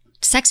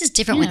 Sex is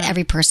different with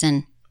every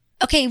person.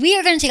 Okay, we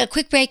are going to take a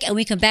quick break and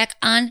we come back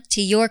on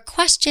to your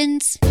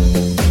questions.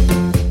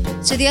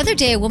 So the other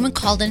day, a woman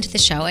called into the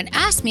show and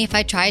asked me if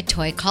I tried a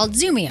toy called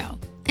Zoomio.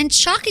 And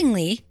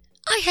shockingly,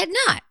 I had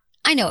not.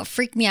 I know it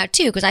freaked me out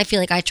too, because I feel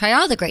like I try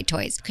all the great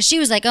toys. Because she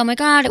was like, oh my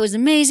God, it was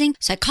amazing.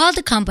 So I called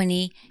the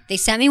company. They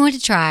sent me one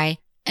to try.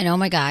 And oh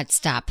my God,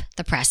 stop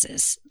the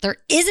presses. There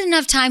isn't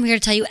enough time here to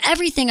tell you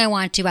everything I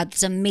want to about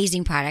this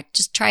amazing product.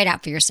 Just try it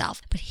out for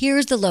yourself. But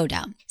here's the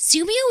lowdown.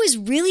 Zumio is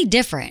really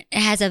different. It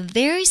has a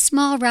very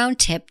small round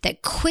tip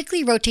that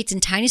quickly rotates in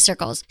tiny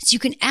circles so you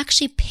can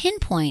actually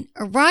pinpoint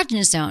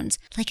erogenous zones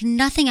like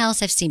nothing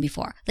else I've seen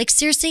before. Like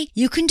seriously,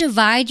 you can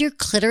divide your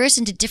clitoris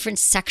into different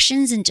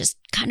sections and just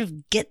kind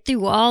of get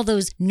through all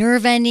those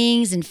nerve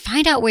endings and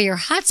find out where your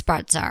hot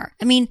spots are.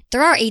 I mean,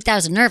 there are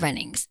 8,000 nerve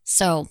endings,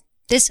 so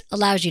this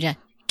allows you to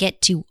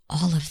get to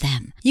all of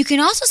them. You can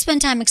also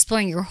spend time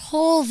exploring your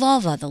whole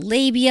vulva, the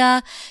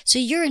labia, so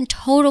you're in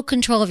total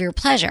control of your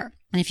pleasure.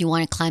 And if you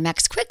want to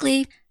climax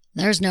quickly,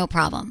 there's no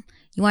problem.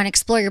 You want to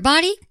explore your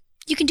body?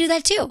 You can do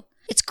that too.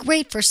 It's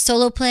great for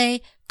solo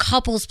play,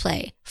 couples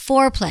play,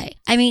 foreplay.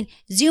 I mean,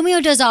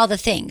 Zumio does all the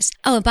things.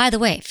 Oh, and by the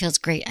way, it feels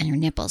great on your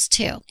nipples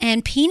too.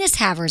 And penis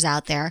havers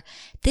out there,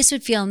 this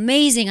would feel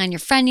amazing on your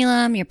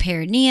frenulum, your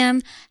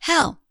perineum.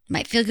 Hell,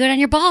 might feel good on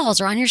your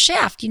balls or on your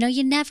shaft. You know,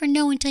 you never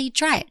know until you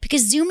try it.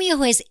 Because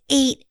Zumio has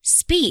 8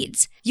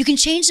 speeds. You can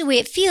change the way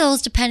it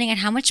feels depending on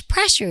how much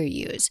pressure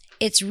you use.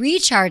 It's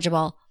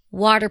rechargeable,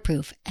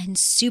 waterproof, and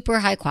super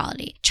high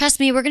quality.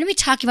 Trust me, we're going to be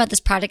talking about this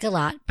product a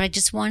lot, but I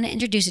just want to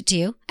introduce it to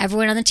you.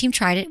 Everyone on the team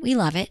tried it. We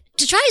love it.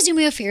 To try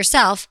Zumio for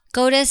yourself,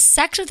 go to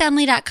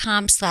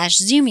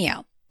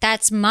sexwithemily.com/Zumio.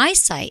 That's my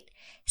site,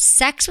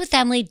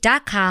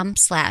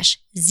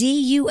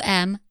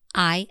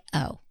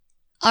 sexwithemily.com/ZUMIO.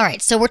 All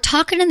right, so we're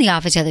talking in the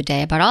office the other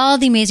day about all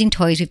the amazing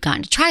toys we've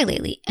gotten to try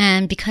lately.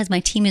 And because my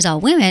team is all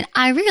women,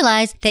 I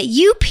realized that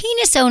you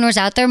penis owners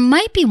out there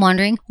might be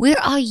wondering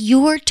where all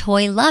your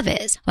toy love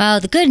is. Well,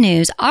 the good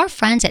news, our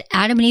friends at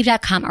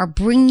adamandeve.com are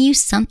bringing you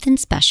something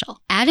special.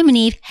 Adam and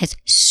Eve has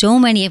so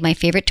many of my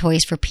favorite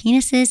toys for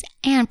penises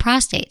and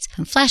prostates,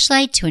 from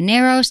Fleshlight to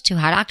Aneros to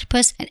Hot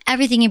Octopus and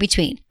everything in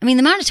between. I mean,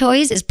 the amount of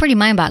toys is pretty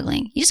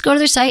mind-boggling. You just go to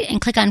their site and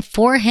click on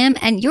For Him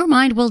and your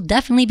mind will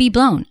definitely be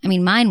blown. I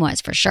mean, mine was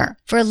for sure.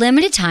 For a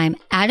limited time,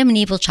 Adam and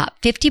Eve will chop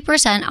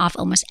 50% off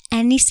almost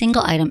any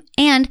single item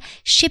and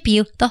ship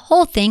you the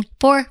whole thing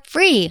for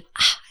free.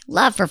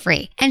 Love for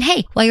free. And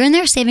hey, while you're in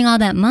there saving all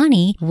that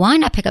money, why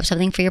not pick up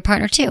something for your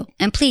partner too?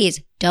 And please,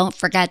 don't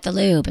forget the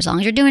lube. As long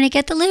as you're doing it,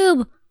 get the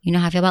lube. You know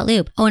how I feel about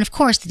lube. Oh, and of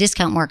course, the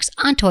discount works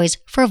on toys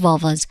for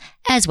vulvas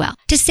as well.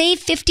 To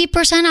save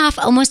 50% off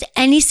almost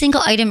any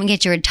single item and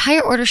get your entire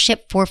order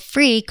shipped for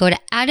free, go to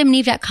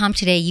adamandeve.com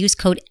today. Use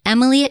code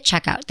Emily at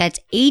checkout. That's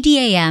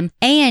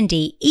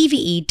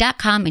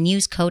ADAMANDEVE.com and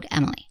use code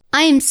Emily.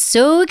 I am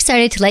so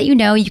excited to let you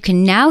know you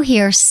can now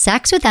hear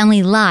Sex with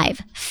Emily live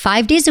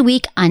 5 days a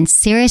week on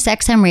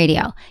SiriusXM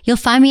Radio. You'll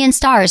find me in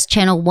Stars,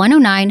 channel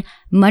 109,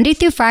 Monday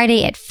through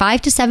Friday at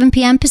 5 to 7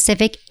 p.m.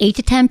 Pacific, 8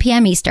 to 10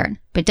 p.m. Eastern.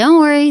 But don't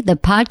worry, the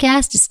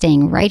podcast is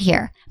staying right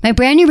here. My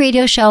brand new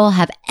radio show will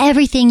have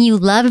everything you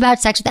love about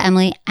Sex with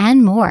Emily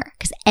and more,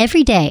 because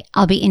every day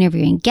I'll be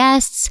interviewing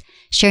guests,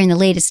 sharing the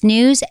latest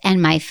news,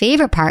 and my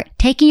favorite part,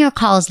 taking your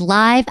calls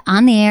live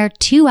on the air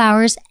 2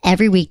 hours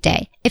every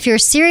weekday. If you're a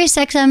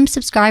SiriusXM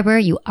subscriber,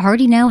 you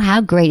already know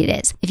how great it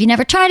is. If you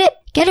never tried it,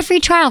 get a free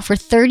trial for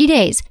 30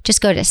 days.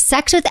 Just go to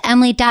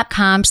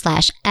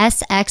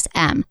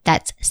sexwithemily.com/SXM.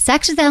 That's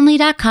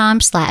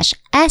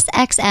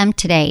sexwithemily.com/SXM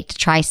today to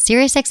try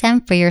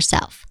SiriusXM for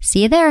yourself.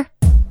 See you there.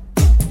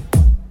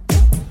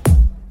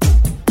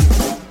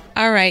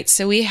 All right,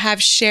 so we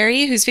have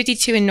Sherry, who's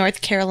 52 in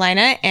North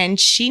Carolina, and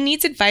she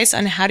needs advice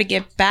on how to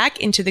get back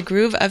into the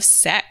groove of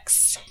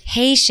sex.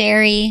 Hey,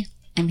 Sherry.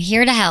 I'm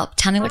here to help.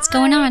 Tell me what's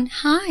going on.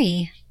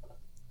 Hi.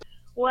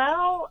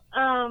 Well,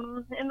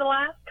 in the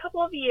last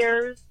couple of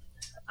years,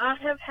 I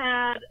have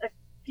had a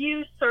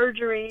few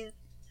surgeries.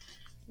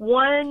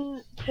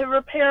 One to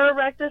repair a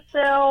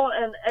rectocell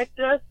and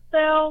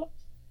ectocell.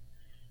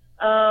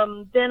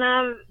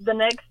 The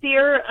next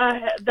year,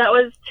 that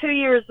was 2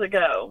 years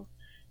ago.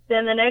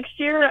 Then the next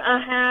year,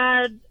 I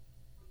had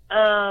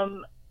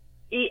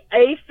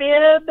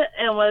AFib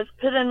and was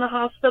put in the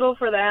hospital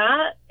for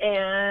that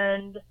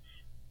and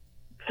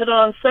put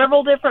on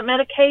several different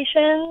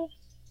medications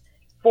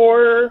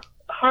for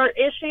heart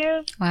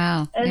issues.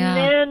 Wow. And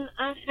then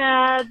I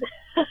had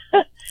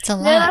it's a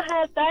lot. Then I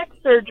had back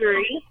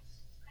surgery.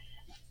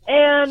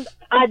 And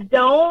I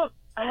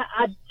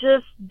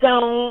just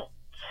don't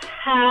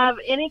have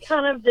any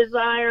kind of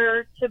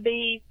desire to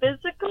be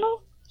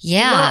physical.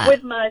 Yeah. Not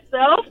with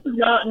myself,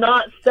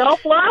 not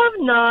self-love,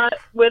 not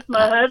with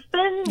my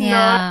husband,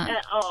 not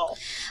at all.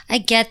 I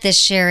get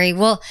this, Sherry.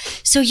 Well,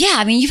 so yeah,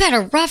 I mean, you've had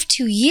a rough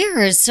 2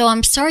 years, so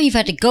I'm sorry you've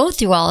had to go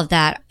through all of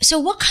that. So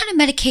what kind of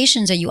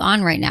medications are you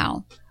on right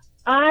now?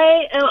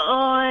 I am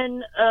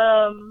on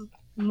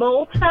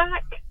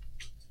Multac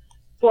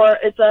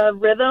it's a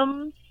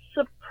rhythm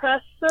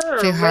suppressor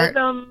for your heart.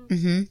 Rhythm,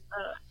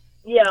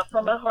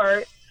 for my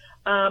heart.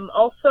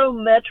 Also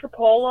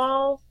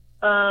Metropolol.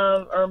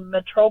 Or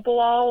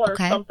Metropolol or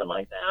something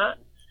like that.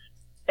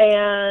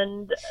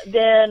 And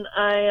then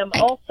I am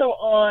also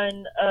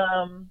on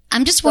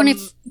I'm just wondering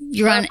if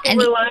you're on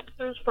any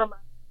relaxers for my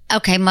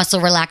Okay, muscle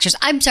relaxers.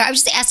 I'm sorry, I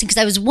was just asking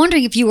because I was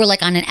wondering if you were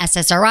like on an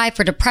SSRI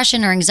for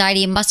depression or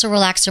anxiety. A muscle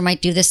relaxer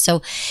might do this.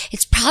 So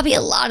it's probably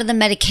a lot of the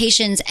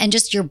medications and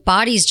just your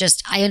body's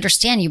just, I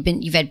understand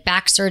you've had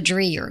back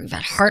surgery or you've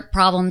had heart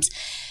problems.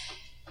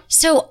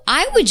 So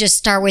I would just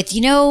start with,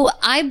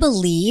 I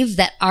believe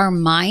that our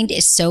mind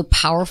is so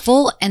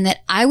powerful and that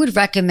I would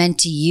recommend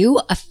to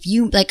you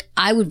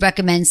I would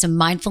recommend some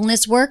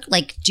mindfulness work,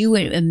 like do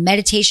a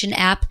meditation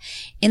app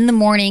in the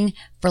morning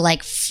for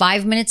like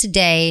 5 minutes a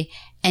day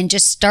and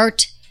just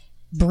start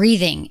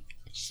breathing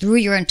through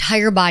your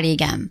entire body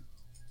again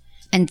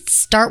and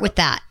start with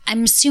that.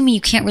 I'm assuming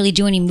you can't really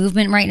do any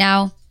movement right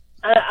now.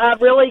 I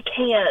really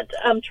can't.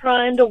 I'm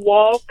trying to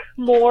walk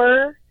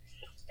more,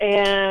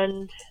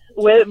 and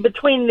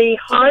between the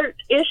heart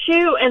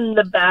issue and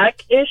the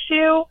back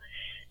issue,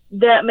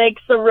 that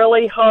makes a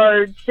really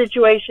hard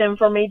situation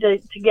for me to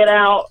get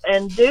out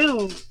and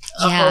do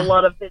a whole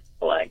lot of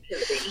physical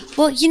activity.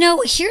 Well,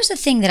 here's the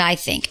thing that I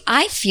think.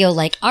 I feel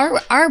like our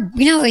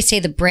how they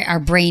say our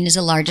brain is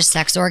the largest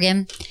sex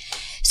organ.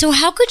 So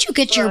how could you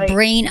get your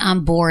brain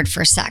on board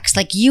for sex?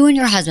 Like you and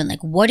your husband,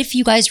 like what if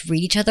you guys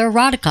read each other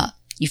erotica?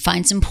 You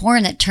find some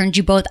porn that turns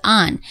you both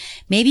on.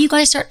 Maybe you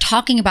guys start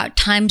talking about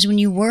times when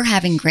you were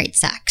having great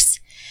sex.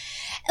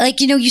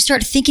 Like, you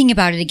start thinking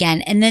about it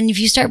again. And then if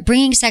you start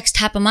bringing sex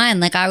top of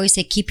mind, like I always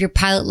say, keep your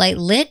pilot light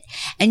lit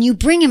and you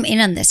bring him in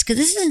on this. Cause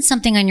this isn't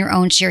something on your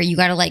own, Sherry. You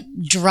got to like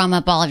drum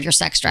up all of your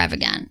sex drive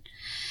again.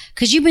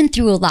 Cause you've been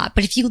through a lot.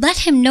 But if you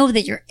let him know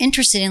that you're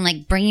interested in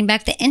like bringing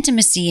back the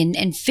intimacy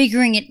and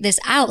figuring this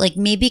out, like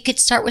maybe it could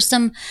start with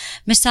some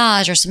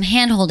massage or some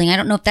hand holding. I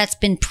don't know if that's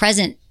been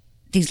present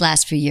these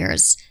last few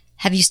years.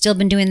 Have you still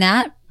been doing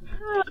that?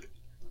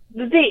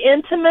 The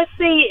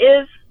intimacy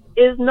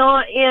is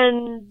not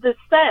in the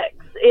sex.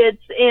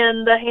 It's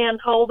in the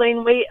hand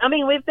holding.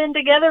 We've been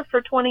together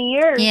for 20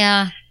 years.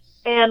 Yeah.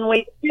 And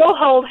we still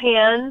hold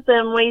hands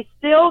and we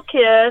still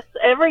kiss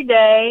every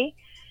day.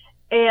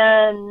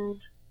 And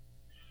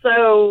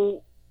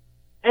so,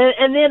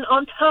 and then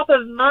on top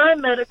of my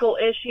medical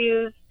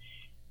issues,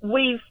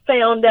 we've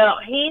found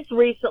out he's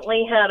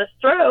recently had a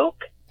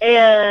stroke.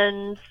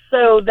 And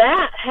so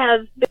that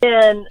has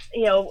been,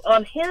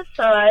 on his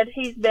side,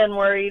 he's been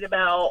worried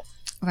about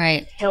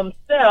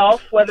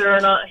himself, whether or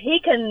not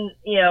he can,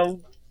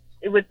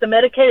 with the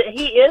medication,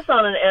 he is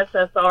on an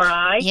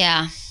SSRI.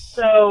 Yeah.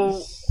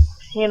 So,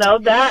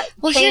 that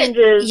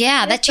changes.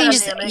 That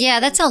changes. Dynamic. Yeah,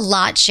 that's a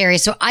lot, Sherry.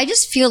 So I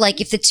just feel like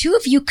if the two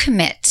of you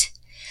commit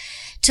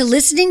to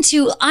listen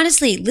to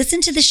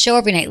the show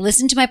every night.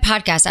 Listen to my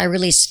podcast. I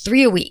release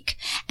 3 a week.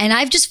 And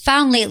I've just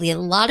found lately a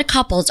lot of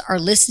couples are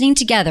listening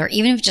together,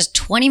 even if just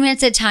 20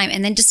 minutes at a time,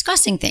 and then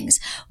discussing things.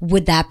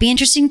 Would that be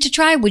interesting to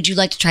try? Would you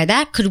like to try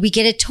that? Could we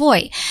get a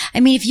toy? I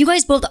mean, if you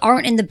guys both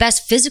aren't in the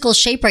best physical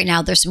shape right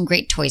now, there's some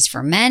great toys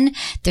for men.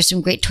 There's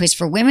some great toys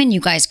for women.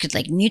 You guys could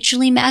like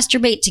mutually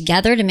masturbate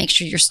together to make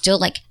sure you're still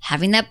like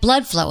having that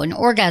blood flow and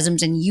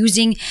orgasms and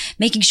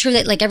making sure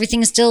that like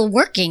everything is still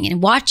working,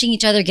 and watching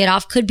each other get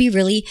off could be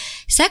really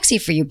sexy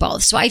for you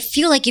both. So I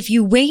feel like if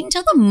you wait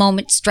until the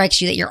moment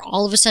strikes you that you're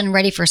all of a sudden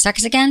ready for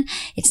sex again,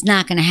 it's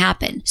not going to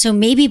happen. So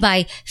maybe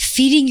by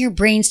feeding your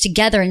brains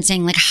together and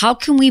saying like, how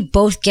can we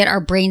both get our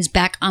brains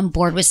back on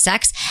board with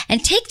sex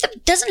and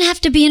doesn't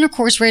have to be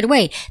intercourse right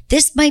away.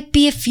 This might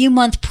be a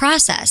few-month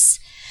process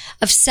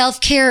of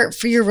self-care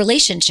for your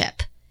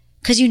relationship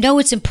because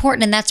it's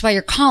important and that's why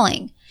you're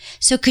calling.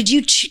 So could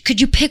you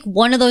pick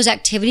one of those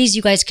activities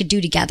you guys could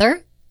do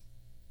together?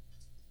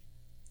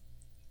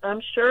 I'm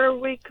sure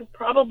we could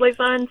probably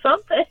find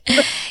something.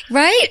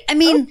 Right? I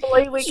mean,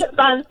 hopefully we can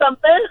find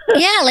something.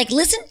 Yeah, like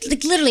listen,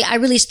 like literally, I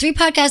release 3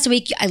 podcasts a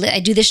week.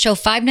 I do this show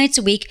 5 nights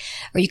a week,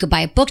 or you could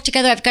buy a book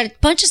together. I've got a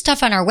bunch of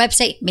stuff on our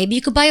website. Maybe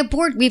you could buy a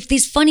board. We have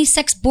these funny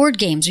sex board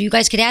games where you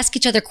guys could ask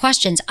each other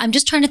questions. I'm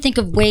just trying to think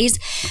of ways,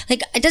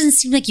 like it doesn't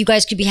seem like you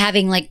guys could be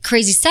having like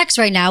crazy sex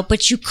right now,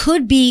 but you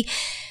could be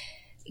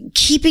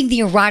keeping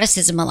the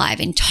eroticism alive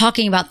and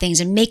talking about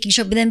things and making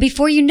sure. But then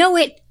before you know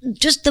it,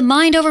 just the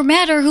mind over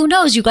matter, who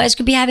knows? You guys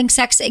could be having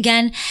sex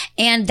again,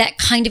 and that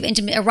kind of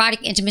erotic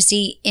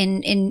intimacy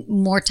in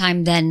more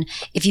time than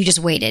if you just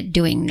waited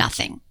doing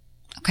nothing.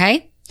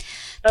 Okay?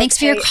 Thanks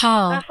for your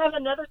call. I have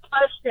another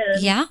question.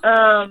 Yeah?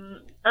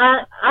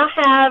 I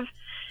have,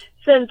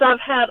 since I've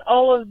had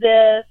all of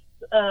this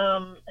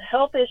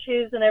health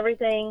issues and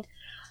everything,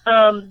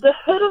 the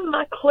hood of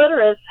my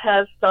clitoris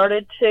has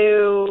started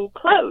to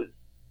close.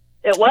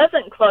 It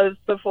wasn't closed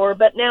before,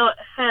 but now it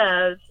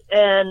has,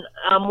 and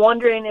I'm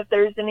wondering if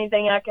there's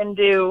anything I can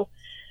do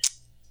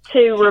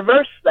to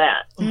reverse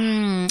that.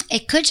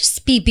 It could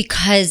just be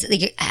because,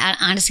 like,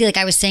 honestly, like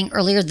I was saying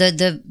earlier,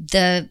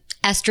 the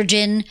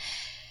estrogen,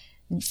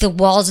 the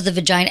walls of the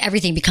vagina,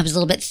 everything becomes a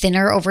little bit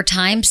thinner over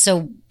time.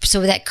 So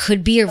that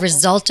could be a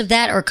result of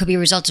that, or it could be a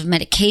result of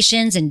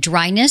medications and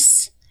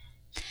dryness.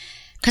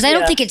 Because I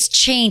don't think it's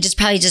changed. It's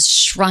probably just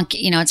shrunk.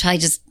 It's probably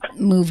just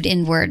moved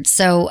inward.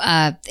 So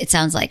it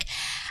sounds like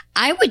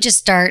I would just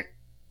start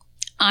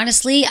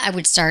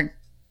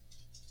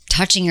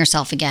touching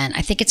yourself again.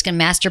 I think it's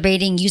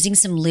masturbating, using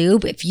some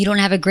lube. If you don't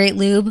have a great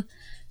lube,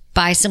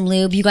 buy some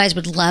lube. You guys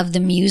would love the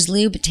Muse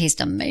lube. It tastes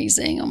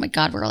amazing. Oh my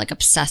God, we're like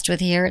obsessed with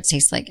here. It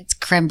tastes like it's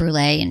creme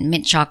brulee and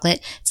mint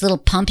chocolate. It's a little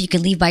pump you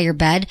can leave by your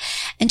bed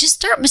and just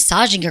start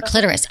massaging your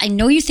clitoris. I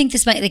know you think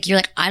this might, like, you're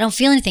like, I don't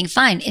feel anything.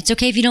 Fine. It's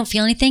okay if you don't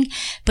feel anything.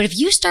 But if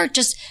you start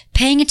just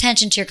paying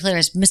attention to your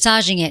clitoris,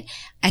 massaging it,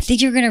 I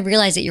think you're going to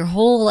realize that your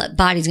whole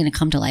body's going to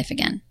come to life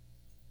again.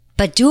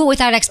 But do it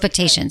without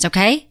expectations,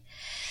 okay?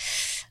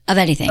 Of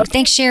anything.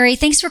 Thanks, Sherry.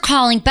 Thanks for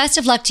calling. Best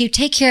of luck to you.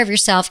 Take care of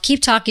yourself.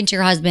 Keep talking to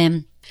your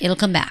husband. It'll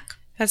come back.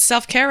 That's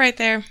self-care right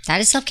there.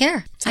 That is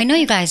self-care. I know,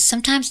 you guys.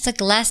 Sometimes it's like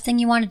the last thing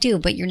you want to do,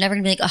 but you're never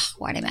going to be like, oh,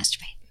 why did I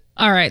masturbate?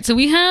 All right. So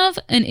we have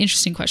an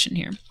interesting question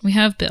here. We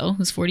have Bill,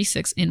 who's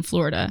 46 in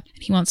Florida.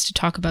 And he wants to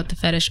talk about the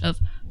fetish of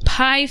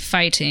pie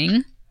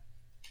fighting.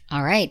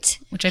 All right.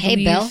 Which I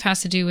believe Bill.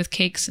 has to do with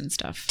cakes and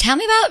stuff. Tell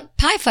me about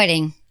pie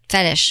fighting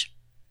fetish.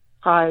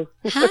 Hi.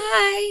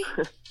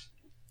 Hi.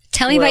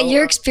 Tell me about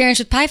your experience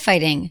with pie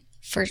fighting.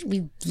 First,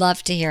 we'd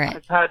love to hear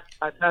it.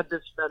 I've had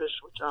this fetish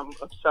which I'm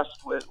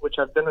obsessed with, which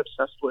I've been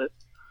obsessed with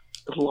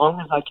as long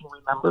as I can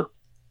remember.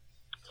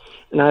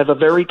 And I have a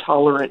very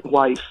tolerant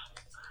wife.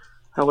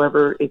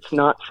 However, it's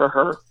not for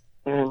her,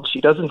 and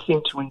she doesn't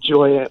seem to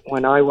enjoy it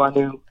when I want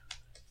to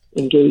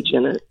engage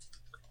in it.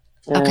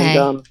 And okay.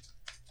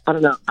 I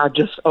don't know. I've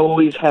just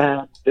always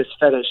had this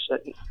fetish.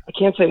 I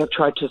can't say I've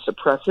tried to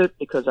suppress it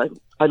because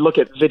I look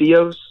at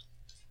videos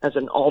as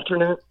an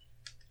alternate,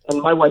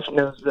 and my wife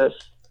knows this.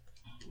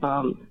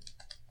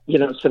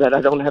 So that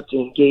I don't have to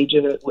engage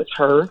in it with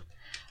her.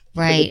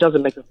 Right. It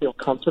doesn't make her feel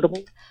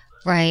comfortable.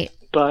 Right.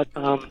 But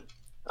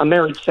I'm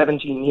married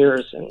 17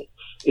 years, and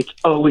it's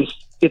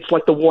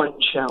like the one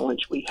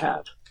challenge we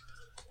have.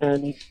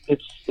 And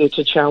it's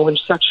a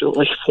challenge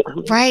sexually for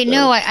me. Right. So,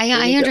 no,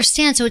 I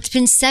understand. So it's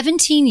been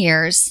 17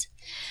 years.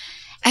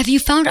 Have you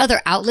found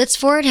other outlets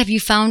for it? Have you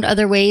found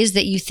other ways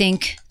that you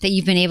think that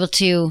you've been able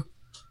to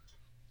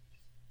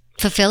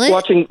fulfill it?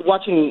 Watching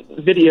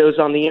videos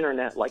on the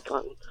internet, like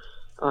on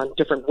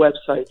different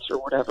websites or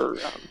whatever.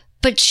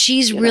 But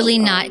she's really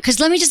not, because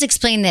let me just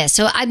explain this.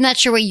 So I'm not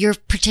sure what your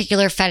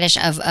particular fetish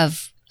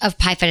of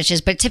pie fetish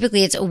is, but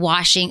typically it's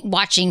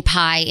watching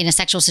pie in a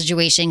sexual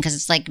situation because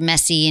it's like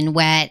messy and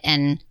wet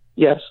and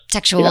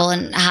sexual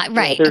and hot.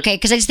 Right. Yeah, okay.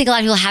 Because I just think a lot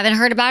of people haven't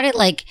heard about it.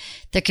 Like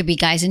there could be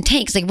guys in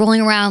tanks, like rolling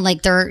around,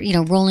 like they're,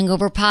 rolling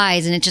over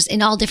pies, and it just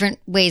in all different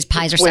ways,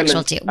 pies are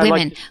sexual too.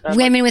 Women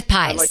with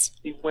pies. I like to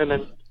see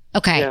women.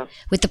 Okay.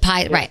 With the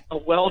pie. Yeah. Right. A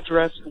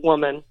well-dressed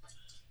woman,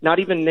 not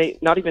even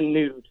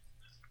nude,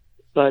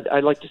 but I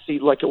like to see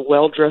like a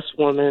well-dressed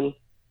woman,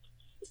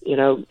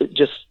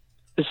 just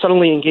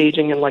suddenly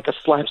engaging in like a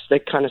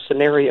slapstick kind of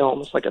scenario,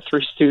 almost like a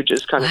Three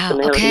Stooges kind of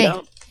scenario. Okay.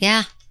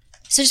 Yeah.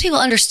 So just people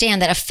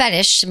understand that a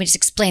fetish, let me just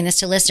explain this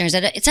to listeners,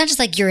 that it's not just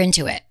like you're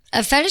into it.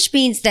 A fetish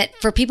means that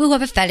for people who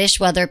have a fetish,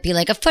 whether it be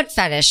like a foot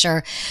fetish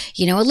or,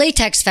 a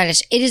latex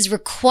fetish, it is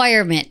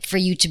requirement for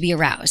you to be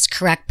aroused.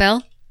 Correct,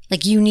 Bill?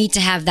 Like you need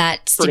to have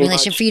that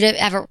stimulation for you to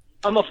have a...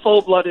 I'm a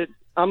full-blooded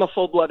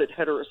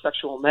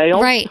heterosexual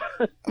male. Right.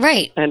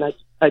 Right. And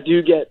I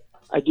do get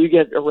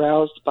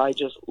aroused by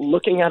just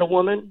looking at a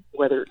woman,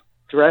 whether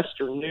dressed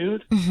or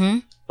nude. Mm-hmm.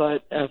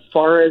 But as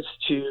far as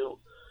to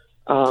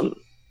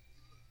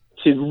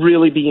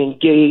really be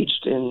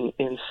engaged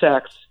in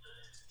sex,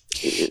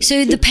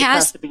 so the past it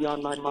has to be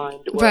on my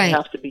mind, or right.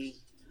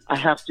 I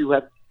have to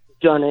have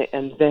done it,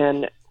 and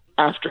then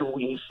after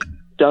we've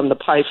done the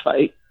pie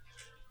fight,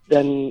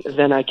 then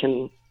I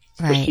can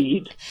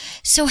proceed.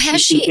 So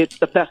has she? It's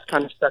the best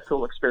kind of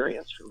sexual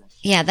experience for me.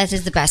 Yeah, that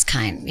is the best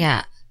kind.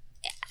 Yeah.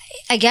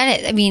 I get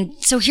it. I mean,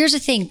 so here's the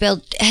thing,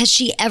 Bill. Has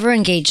she ever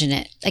engaged in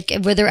it? Like,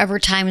 were there ever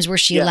times where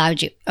she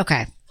allowed you?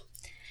 Okay.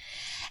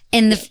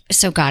 And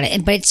so got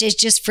it. But it's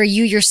just for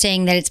you, you're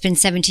saying that it's been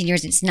 17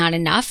 years. It's not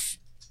enough.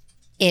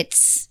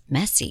 It's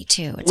messy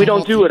too. We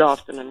don't do it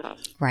often enough.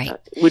 Right.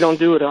 We don't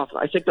do it often.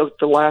 I think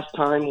the last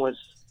time was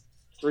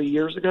 4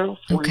 years ago.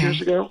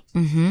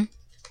 Mm-hmm.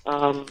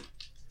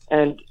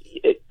 And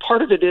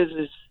part of it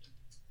is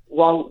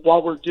while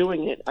we're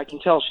doing it, I can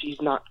tell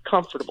she's not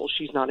comfortable.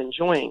 She's not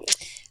enjoying it.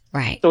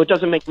 Right. So it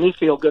doesn't make me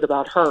feel good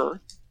about her.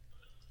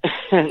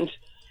 And,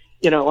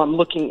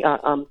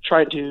 I'm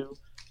trying to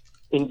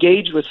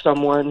engage with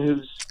someone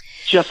who's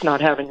just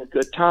not having a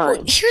good time.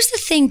 Well, here's the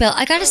thing, Bill.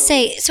 I got to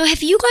say, so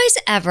have you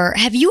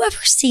ever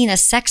seen a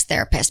sex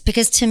therapist?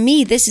 Because to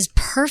me, this is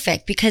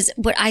perfect, because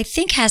what I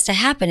think has to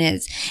happen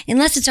is,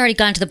 unless it's already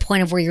gone to the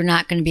point of where you're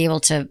not going to be able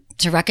to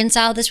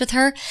reconcile this with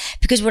her,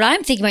 because what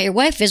I'm thinking about your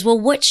wife is, well,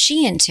 what's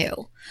she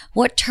into?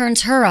 What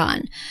turns her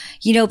on?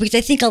 Because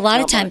I think a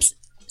lot of times...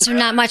 So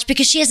not much,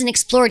 because she hasn't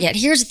explored yet.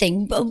 Here's the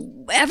thing.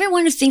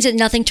 Everyone who thinks that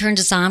nothing turns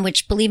us on,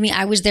 which believe me,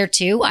 I was there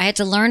too. I had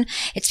to learn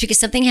it's because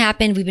something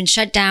happened. We've been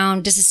shut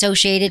down,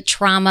 disassociated,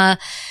 trauma,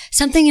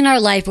 something in our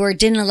life where it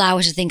didn't allow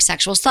us to think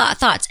sexual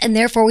thoughts. And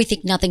therefore we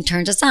think nothing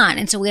turns us on.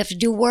 And so we have to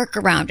do work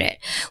around it.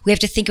 We have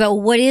to think about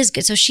what is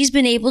good. So she's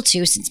been able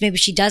to, since maybe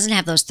she doesn't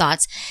have those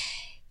thoughts,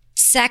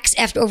 sex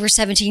after over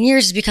 17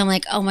 years has become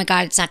like, oh my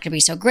God, it's not going to be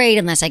so great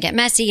unless I get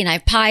messy and I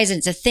have pies and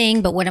it's a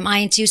thing, but what am I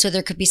into? So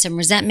there could be some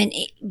resentment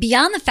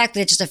beyond the fact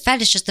that it's just a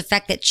fetish, just the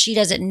fact that she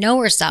doesn't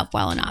know herself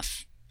well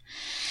enough.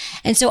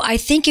 And so I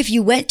think if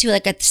you went to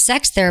like a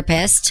sex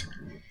therapist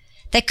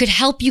that could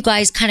help you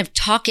guys kind of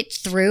talk it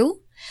through,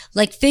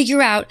 like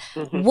figure out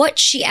what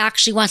she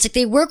actually wants. Like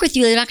they work with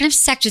you. They're not going to have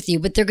sex with you,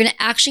 but they're going to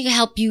actually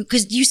help you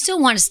because you still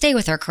want to stay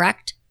with her,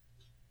 correct?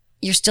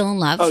 You're still in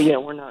love. Oh yeah,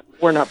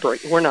 we're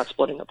not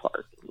splitting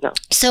apart. No.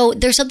 So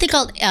there's something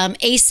called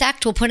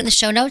ASECT. We'll put it in the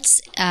show notes.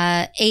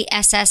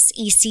 ASSECT,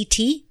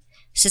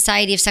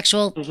 Society of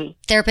Sexual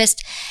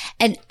Therapists.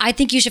 And I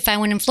think you should find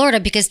one in Florida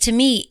because to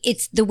me,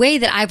 it's the way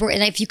that I work.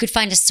 And if you could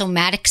find a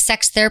somatic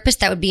sex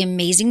therapist, that would be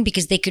amazing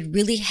because they could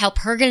really help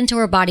her get into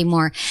her body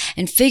more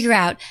and figure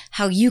out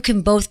how you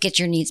can both get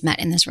your needs met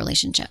in this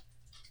relationship.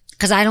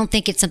 Because I don't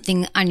think it's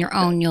something on your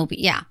own you'll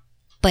be,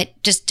 But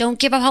just don't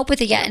give up hope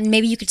with it yet. And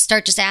maybe you could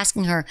start just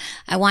asking her,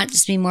 I want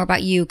this to be more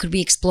about you. Could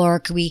we explore?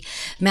 Could we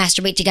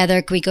masturbate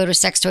together? Could we go to a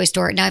sex toy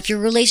store? Now, if your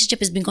relationship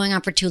has been going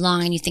on for too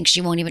long and you think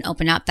she won't even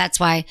open up, that's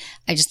why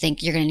I just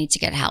think you're going to need to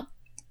get help.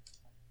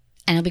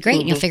 And it'll be great.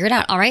 And you'll figure it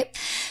out. All right.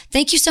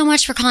 Thank you so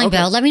much for calling,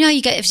 Bill. Let me know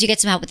if you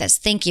get some help with this.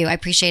 Thank you. I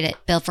appreciate it,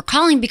 Bill, for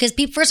calling because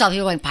first of all,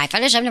 people are going, pie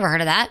fetish? I've never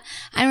heard of that.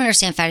 I don't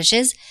understand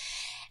fetishes.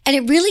 And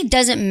it really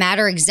doesn't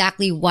matter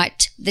exactly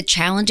what the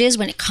challenge is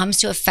when it comes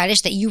to a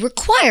fetish that you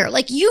require.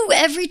 Like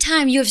every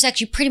time you have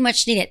sex, you pretty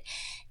much need it.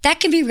 That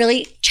can be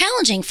really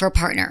challenging for a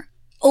partner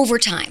over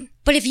time.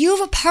 But if you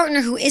have a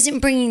partner who isn't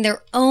bringing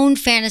their own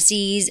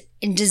fantasies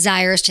and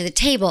desires to the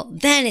table,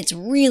 then it's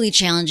really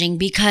challenging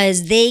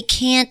because they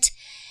can't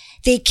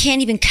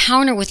even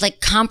counter with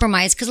like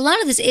compromise because a lot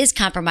of this is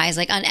compromise.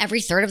 Like on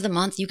every third of the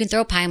month, you can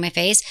throw a pie in my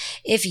face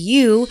if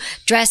you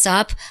dress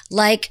up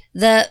like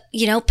the,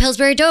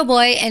 Pillsbury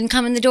Doughboy and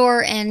come in the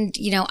door and,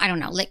 I don't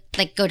know,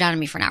 like go down on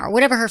me for an hour,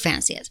 whatever her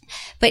fantasy is.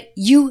 But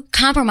you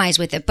compromise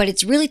with it. But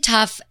it's really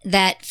tough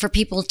that for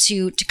people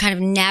to kind of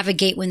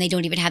navigate when they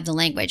don't even have the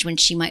language, when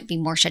she might be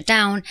more shut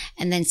down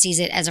and then sees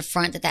it as a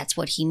front that that's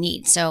what he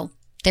needs. So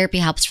therapy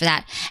helps for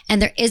that.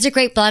 And there is a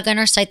great blog on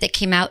our site that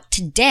came out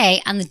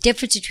today on the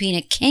difference between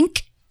a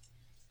kink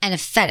and a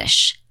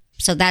fetish.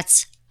 So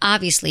that's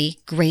obviously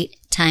great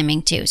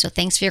timing too. So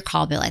thanks for your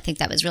call, Bill. I think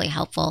that was really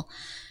helpful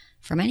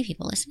for many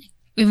people listening.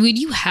 When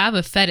you have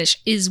a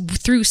fetish, is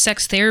through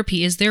sex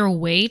therapy, is there a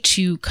way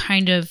to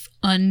kind of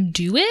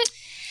undo it?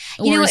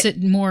 Or is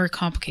it more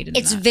complicated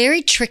than that? It's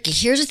very tricky.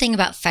 Here's the thing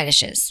about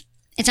fetishes.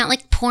 It's not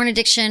like porn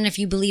addiction, if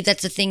you believe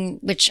that's a thing,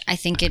 which I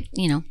think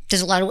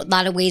there's a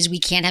lot of ways we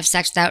can't have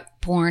sex without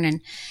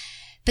porn.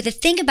 But the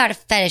thing about a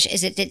fetish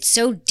is that it's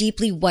so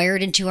deeply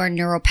wired into our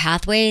neural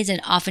pathways.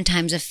 And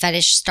oftentimes a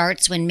fetish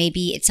starts when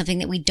maybe it's something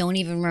that we don't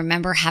even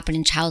remember happened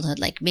in childhood.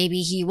 Like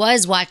maybe he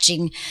was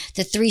watching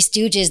the Three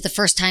Stooges the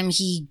first time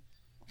he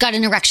got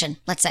an erection,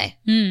 let's say.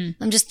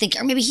 I'm just thinking,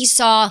 or maybe he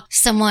saw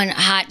someone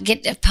hot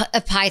get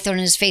a pie thrown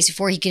in his face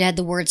before he could add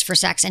the words for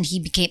sex, and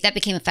that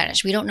became a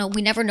fetish. We don't know.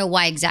 We never know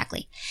why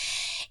exactly.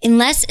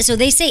 So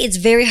they say it's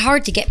very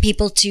hard to get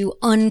people to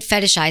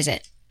unfetishize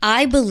it.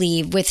 I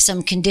believe with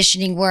some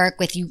conditioning work,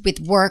 with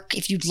work,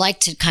 if you'd like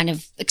to kind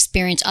of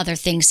experience other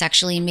things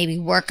sexually and maybe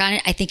work on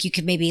it, I think you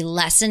could maybe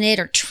lessen it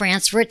or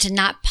transfer it to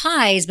not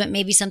pies, but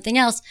maybe something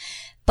else.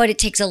 But it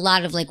takes a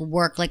lot of like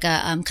work, like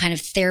a kind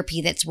of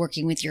therapy that's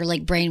working with your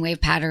like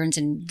brainwave patterns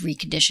and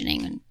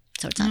reconditioning. And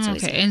so it's not so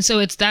easy. And so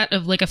it's that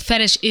of like a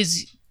fetish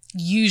is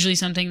usually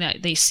something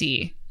that they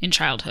see in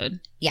childhood.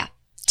 Yeah.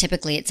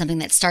 Typically it's something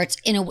that starts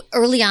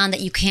early on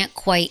that you can't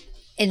quite,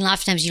 and a lot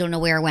of times you don't know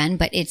where or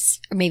when,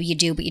 or maybe you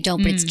do, but you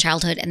don't, but it's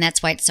childhood. And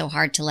that's why it's so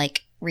hard to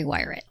like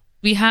rewire it.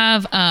 We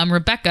have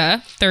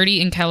Rebecca,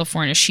 30 in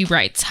California. She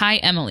writes, "Hi,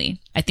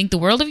 Emily. I think the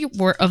world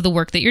of the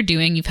work that you're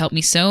doing. You've helped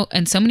me so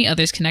many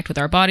others connect with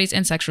our bodies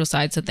and sexual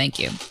sides, so thank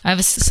you. I have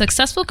a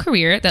successful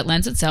career that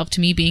lends itself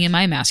to me being in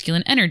my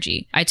masculine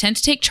energy. I tend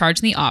to take charge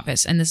in the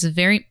office, and this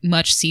very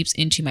much seeps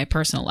into my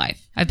personal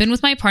life. I've been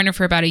with my partner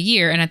for about a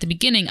year, and at the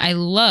beginning, I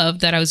loved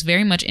that I was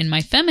very much in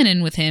my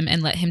feminine with him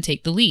and let him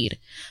take the lead.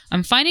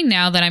 I'm finding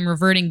now that I'm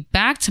reverting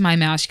back to my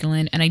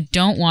masculine, and I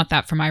don't want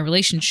that for my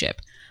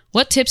relationship.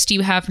 What tips do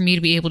you have for me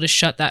to be able to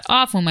shut that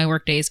off when my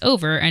workday is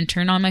over and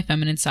turn on my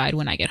feminine side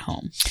when I get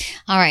home?"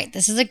 All right.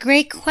 This is a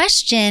great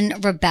question,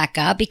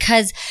 Rebecca,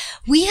 because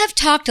we have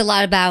talked a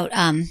lot about,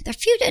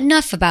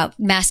 enough about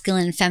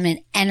masculine and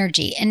feminine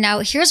energy. And now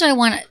here's what I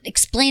want to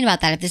explain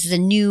about that. If this is a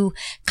new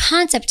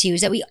concept to you,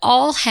 is that we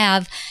all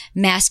have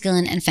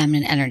masculine and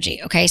feminine energy.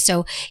 Okay.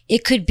 So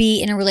it could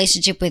be in a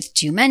relationship with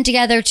two men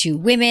together, two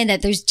women,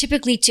 that there's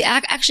typically to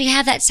actually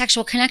have that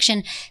sexual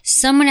connection.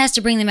 Someone has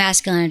to bring the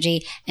masculine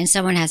energy and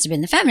someone has to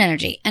bring the feminine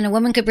energy. And a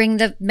woman could bring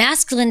the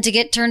masculine to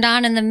get turned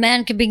on and the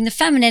man could bring the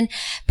feminine.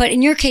 But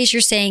in your case,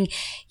 you're saying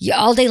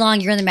all day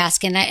long you're in the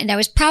masculine. And I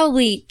was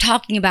probably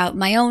talking about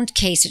my own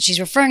case that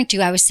she's referring to.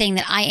 I was saying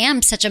that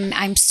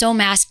I'm so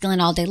masculine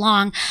all day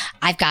long.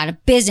 I've got a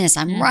business.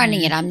 I'm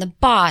running it. I'm the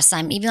boss.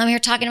 Even though I'm here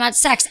talking about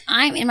sex,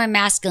 I'm in my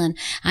masculine.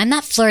 I'm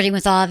not flirting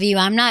with all of you.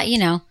 I'm not,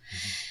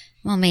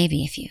 Well,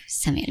 maybe if you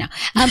send me no.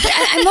 But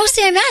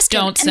mostly I'm asking.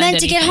 Don't send And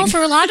then to get home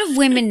for a lot of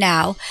women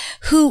now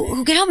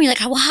who get home, you're like,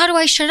 well, how do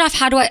I shut it off?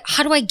 How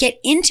do I get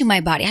into my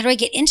body? How do I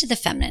get into the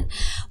feminine?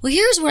 Well,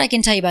 here's what I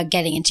can tell you about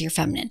getting into your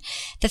feminine.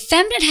 The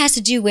feminine has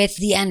to do with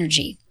the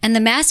energy, and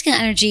the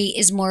masculine energy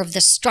is more of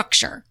the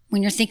structure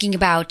when you're thinking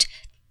about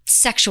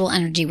sexual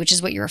energy, which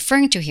is what you're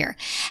referring to here.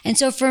 And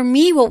so for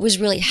me, what was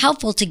really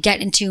helpful to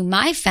get into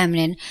my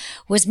feminine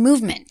was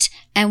movement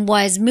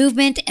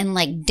and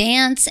like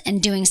dance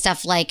and doing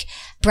stuff like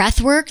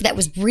breath work that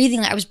was breathing.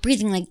 I was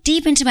breathing like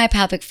deep into my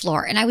pelvic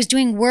floor, and I was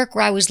doing work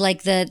where I was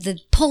like the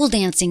pole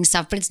dancing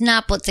stuff, but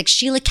it's like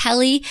Sheila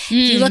Kelly. If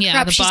you look her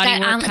up, she's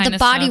got the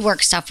body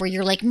work stuff where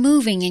you're like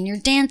moving and you're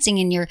dancing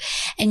and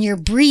you're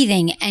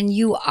breathing and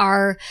you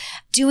are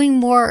doing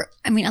more.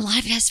 I mean, a lot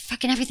of it has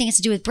fucking everything has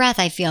to do with breath,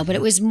 I feel, but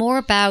it was more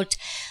about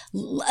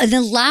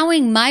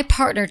allowing my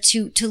partner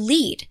to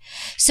lead.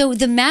 So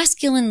the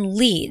masculine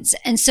leads.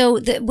 And so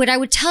what I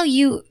would tell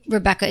you,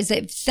 Rebecca, is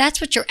that if that's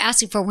what you're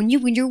asking for, when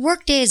your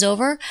work day is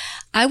over,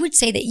 I would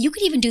say that you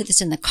could even do this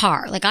in the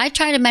car. Like I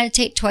try to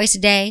meditate twice a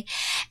day.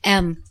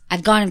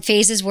 I've gone in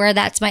phases where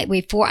that's my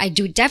way for. I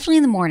do it definitely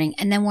in the morning.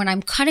 And then when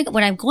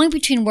I'm going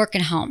between work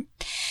and home,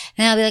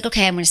 then I'll be like,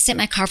 okay, I'm going to sit in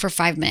my car for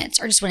 5 minutes,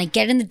 or just when I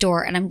get in the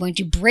door, and I'm going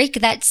to break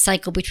that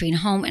cycle between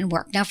home and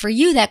work. Now for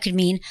you, that could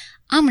mean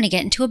I'm going to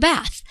get into a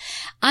bath.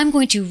 I'm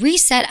going to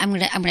reset. I'm going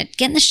to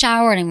get in the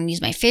shower, and I'm going to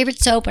use my favorite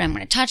soap, and I'm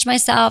going to touch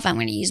myself. I'm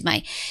going to use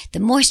the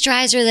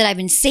moisturizer that I've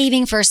been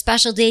saving for a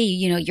special day.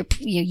 You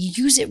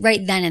use it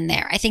right then and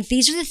there. I think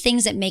these are the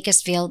things that make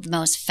us feel the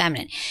most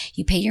feminine.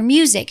 You play your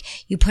music.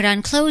 You put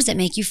on clothes that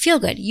make you feel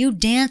good. You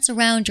dance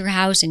around your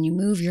house and you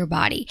move your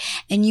body,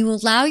 and you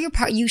allow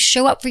you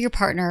show up for your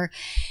partner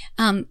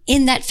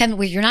in that feminine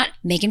where you're not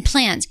making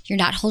plans. You're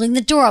not holding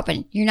the door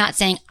open. You're not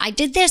saying, I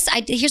did this.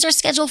 Here's our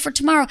schedule for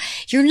tomorrow.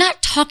 You're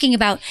not talking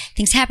about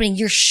things happening.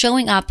 You're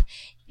showing up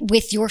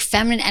with your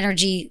feminine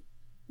energy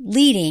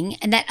leading,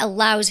 and that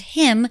allows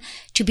him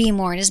to be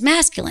more in his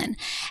masculine.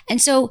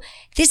 And so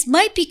this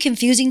might be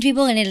confusing to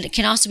people, and it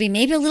can also be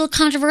maybe a little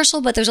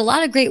controversial, but there's a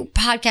lot of great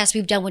podcasts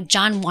we've done with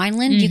John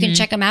Wineland. You can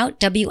check them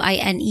out,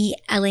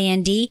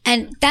 Wineland.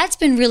 And that's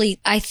been really,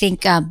 I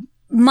think,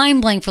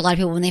 mind-blowing for a lot of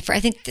people I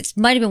think this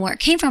might have been where it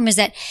came from, is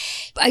that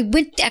I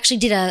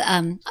did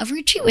a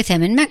retreat with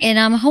him in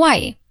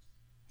Hawaii,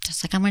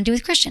 just like I'm going to do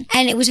with Christian.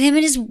 And it was him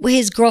and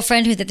his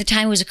girlfriend, who at the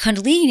time was a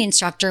Kundalini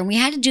instructor. And we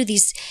had to do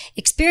these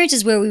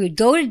experiences where we would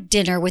go to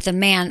dinner with a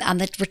man on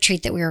the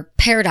retreat that we were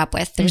paired up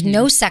with. There was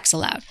no sex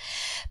allowed.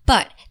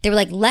 But they were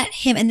like, let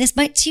him, and this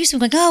might seem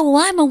like, oh,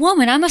 well, I'm a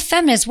woman, I'm a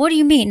feminist. What do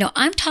you mean? No,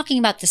 I'm talking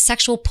about the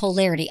sexual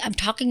polarity. I'm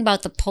talking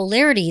about the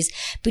polarities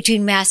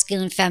between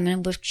masculine and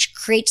feminine, which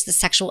creates the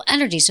sexual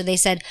energy. So they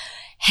said,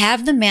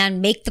 have the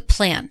man make the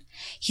plan.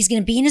 He's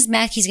going to be in his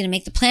mat. He's going to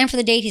make the plan for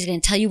the date. He's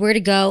going to tell you where to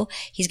go.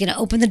 He's going to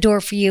open the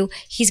door for you.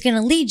 He's going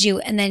to lead you.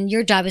 And then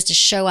your job is to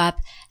show up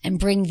and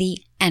bring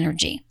the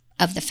energy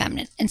of the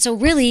feminine. And so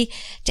really,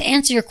 to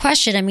answer your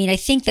question, I mean, I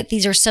think that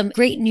these are some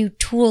great new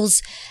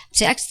tools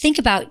to think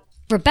about.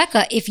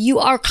 Rebecca, if you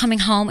are coming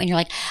home and you're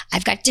like,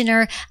 I've got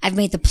dinner, I've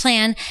made the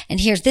plan, and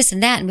here's this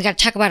and that, and we got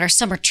to talk about our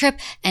summer trip,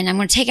 and I'm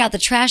going to take out the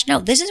trash. No,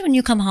 this is when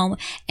you come home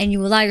and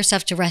you allow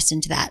yourself to rest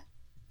into that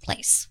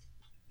place.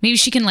 Maybe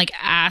she can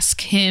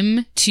ask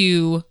him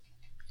to,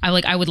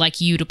 I would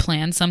like you to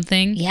plan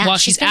something while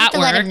she's at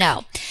work. Let him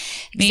know.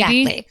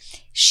 Exactly. Maybe.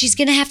 She's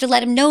going to have to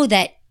let him know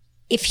that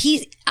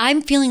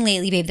I'm feeling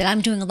lately, babe, that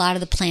I'm doing a lot of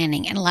the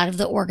planning and a lot of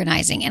the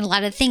organizing and a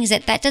lot of things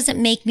that doesn't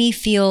make me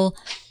feel,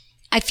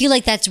 I feel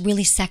like that's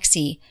really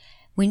sexy.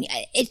 When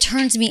it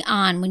turns me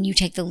on when you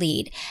take the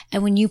lead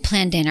and when you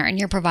plan dinner and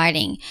you're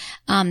providing,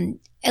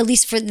 at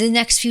least for the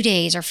next few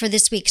days or for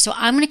this week. So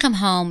I'm going to come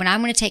home and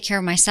I'm going to take care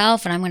of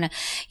myself, and I'm going to,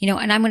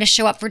 and I'm going to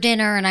show up for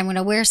dinner, and I'm going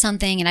to wear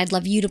something, and I'd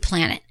love you to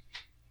plan it.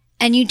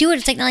 And you do it.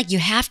 It's not like you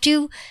have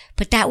to,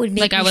 but that would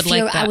make me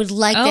feel, I would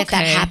like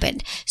that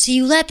happened. So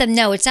you let them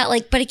know. It's not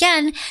like, but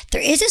again,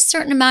 there is a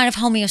certain amount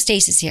of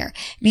homeostasis here,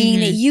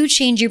 meaning that you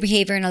change your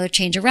behavior and others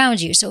change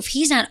around you. So if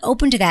he's not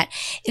open to that,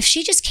 if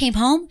she just came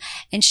home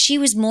and she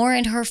was more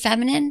in her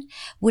feminine,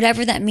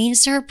 whatever that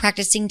means to her,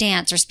 practicing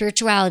dance or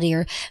spirituality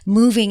or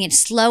moving it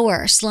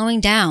slower,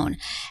 slowing down,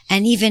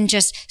 and even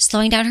just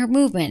slowing down her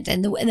movement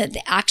and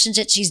the actions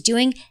that she's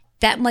doing,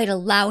 that might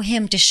allow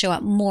him to show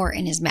up more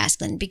in his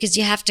masculine, because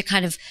you have to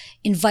kind of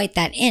invite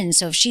that in.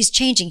 So if she's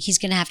changing, he's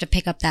going to have to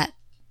pick up that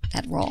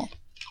role.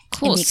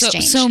 Cool.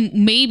 So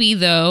maybe,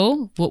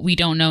 though, what we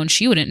don't know and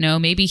she wouldn't know,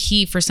 maybe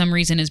he, for some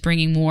reason, is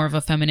bringing more of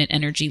a feminine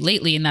energy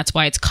lately, and that's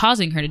why it's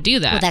causing her to do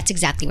that. Well, that's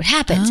exactly what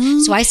happens. Okay.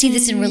 So I see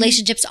this in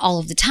relationships all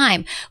of the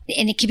time,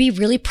 and it can be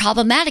really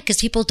problematic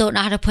because people don't know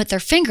how to put their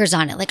fingers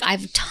on it. Like, I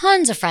have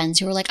tons of friends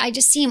who are like, I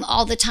just see them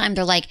all the time.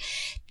 They're like,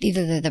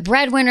 either they're the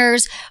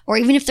breadwinners, or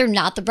even if they're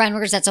not the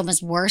breadwinners, that's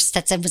almost worse.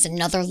 That's almost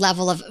another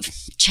level of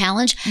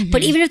challenge.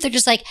 But even if they're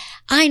just like,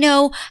 I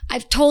know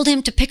I've told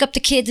him to pick up the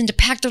kids and to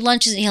pack their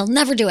lunches, and he'll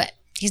never do it.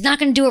 He's not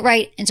going to do it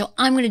right. And so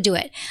I'm going to do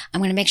it. I'm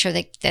going to make sure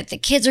that the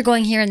kids are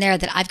going here and there,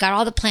 that I've got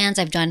all the plans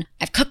I've done.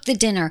 I've cooked the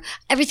dinner.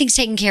 Everything's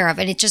taken care of.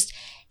 And it just,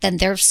 then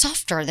they're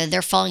softer, then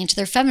they're falling into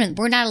their feminine.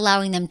 We're not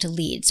allowing them to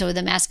lead. So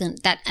the masculine,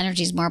 that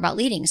energy is more about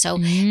leading. So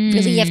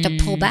really you have to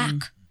pull back.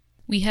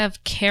 We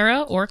have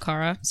Kara or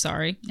Kara,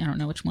 sorry, I don't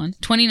know which one,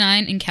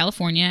 29 in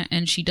California,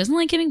 and she doesn't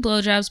like giving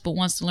blowjobs but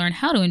wants to learn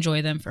how to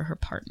enjoy them for her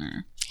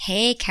partner.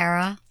 Hey,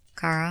 Kara.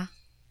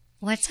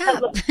 What's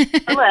up?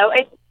 Hello.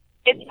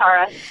 It's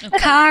Kara. Okay.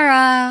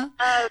 Kara.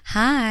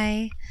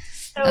 Hi.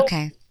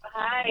 Okay.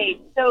 Hi.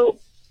 So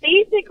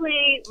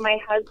basically, my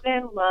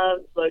husband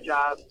loves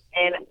blowjobs,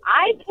 and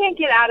I can't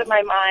get out of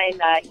my mind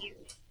that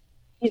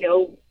he's,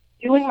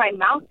 doing my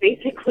mouth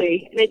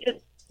basically, and it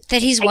just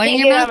that he's wanting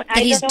your mouth.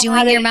 That he's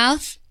doing your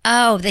mouth.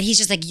 Oh, that he's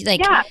just like.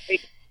 Yeah.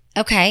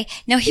 Okay.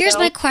 Now here's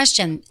my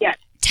question. Yeah.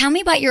 Tell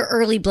me about your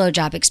early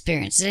blowjob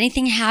experience. Did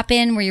anything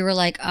happen where you were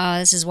like, "Oh,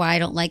 this is why I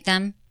don't like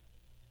them"?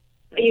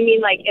 You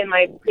mean like in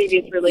my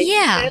previous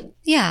relationship?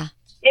 Yeah.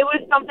 It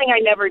was something I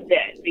never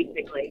did,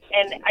 basically.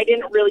 And I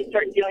didn't really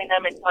start doing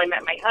them until I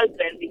met my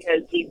husband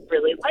because he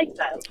really liked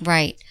them.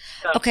 Right.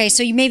 Okay,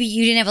 so you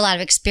didn't have a lot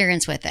of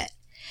experience with it.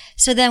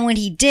 So then when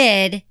he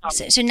did,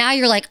 so now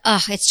you're like,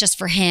 oh, it's just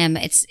for him.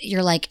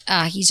 You're like,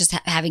 he's just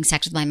having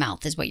sex with my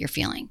mouth is what you're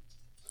feeling.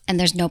 And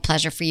there's no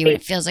pleasure for you and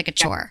it feels like a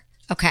chore.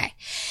 Okay.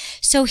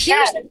 So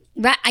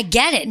I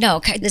get it. No,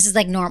 okay, this is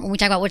like normal. When we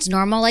talk about what's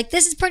normal, like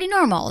this is pretty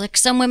normal. Like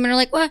some women are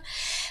like, what?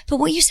 But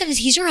what you said is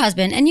he's your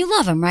husband and you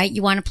love him, right?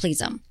 You want to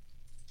please him.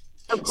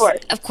 Of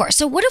course. Of course.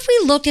 So what if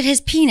we looked at his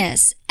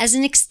penis as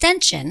an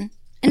extension,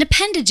 an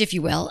appendage, if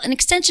you will, an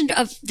extension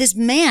of this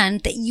man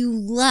that you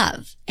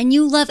love and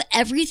you love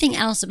everything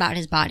else about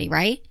his body,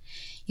 right?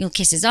 You'll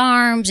kiss his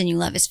arms and you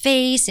love his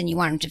face and you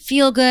want him to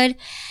feel good.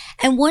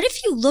 And what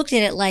if you looked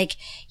at it like,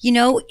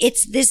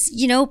 it's this,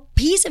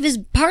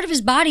 part of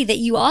his body that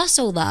you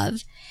also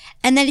love.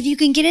 And then if you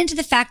can get into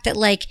the fact that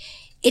like,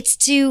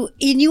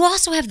 and you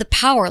also have the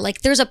power,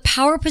 like there's a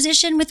power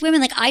position with women.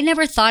 Like I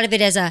never thought of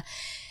it as a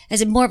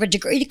more of a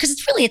degree because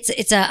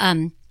it's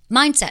a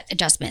mindset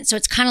adjustment. So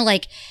it's kind of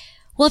like,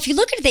 well, if you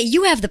look at it that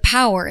you have the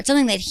power, it's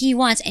something that he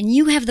wants and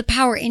you have the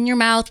power in your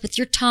mouth, with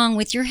your tongue,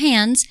 with your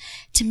hands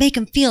to make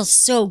him feel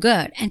so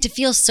good and to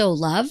feel so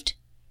loved.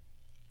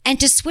 And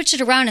to switch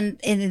it around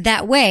in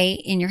that way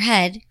in your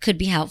head could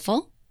be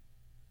helpful.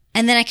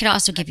 And then I could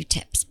also give you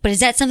tips. But is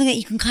that something that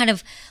you can kind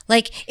of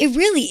like, it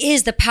really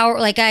is the power,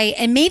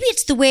 and maybe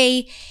it's the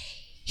way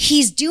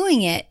he's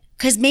doing it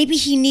because maybe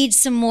he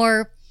needs some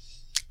more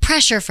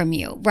pressure from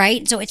you,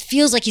 right? So it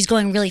feels like he's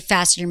going really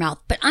fast in your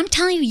mouth. But I'm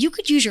telling you, you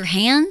could use your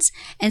hands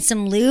and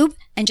some lube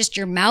and just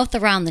your mouth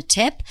around the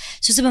tip.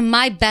 So some of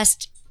my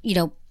best,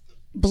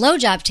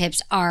 blowjob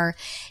tips are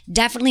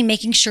definitely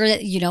making sure that,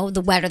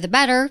 the wetter the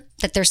better,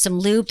 that there's some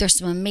lube. There's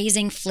some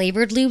amazing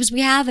flavored lubes we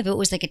have. If it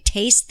was like a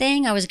taste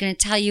thing, I was going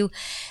to tell you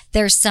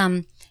there's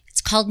some, it's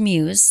called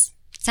Muse.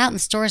 It's out in the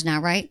stores now,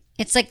 right?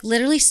 It's like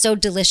literally so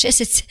delicious.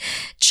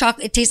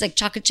 It tastes like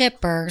chocolate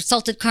chip or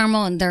salted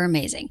caramel and they're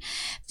amazing.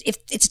 If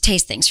it's a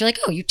taste thing. So you're like,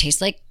 oh, you taste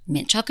like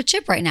mint chocolate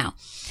chip right now.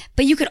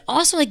 But you could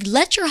also like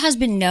let your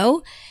husband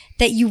know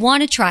that you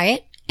want to try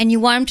it. And you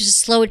want him to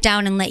just slow it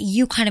down and let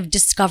you kind of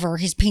discover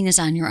his penis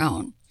on your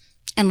own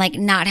and like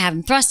not have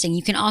him thrusting.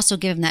 You can also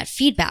give him that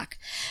feedback.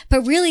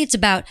 But really it's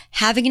about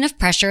having enough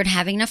pressure and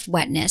having enough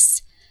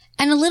wetness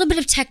and a little bit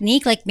of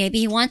technique. Like maybe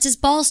he wants his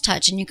balls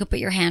touched and you could put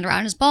your hand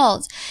around his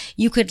balls.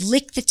 You could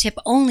lick the tip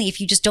only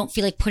if you just don't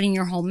feel like putting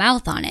your whole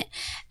mouth on it.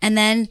 And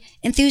then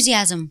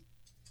enthusiasm.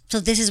 So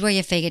this is where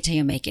you fake it till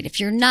you make it. If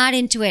you're not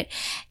into it,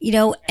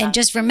 and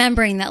just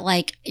remembering that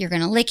like you're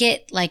going to lick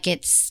it like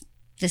it's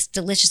this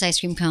delicious ice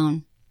cream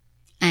cone.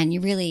 And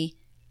you really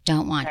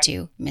don't want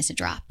to miss a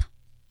drop.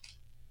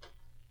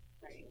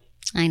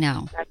 I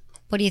know.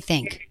 What do you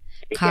think,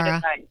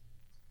 Kara?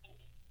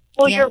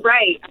 Well, yeah. You're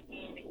right.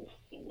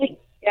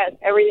 Yes,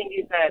 everything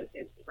you said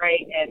is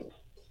right. And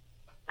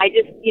I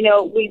just,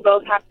 we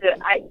both have to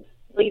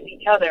please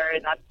each other.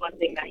 And that's one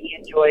thing that he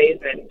enjoys.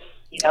 And,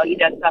 he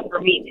does stuff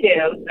for me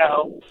too.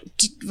 So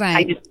right.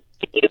 I just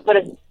need to put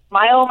a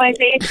smile on my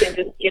face and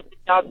just get the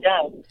job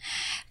done.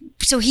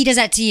 So he does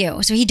that to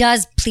you. So he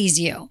does please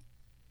you.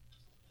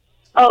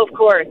 Oh, of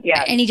course,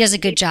 yeah. And he does a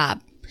good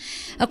job.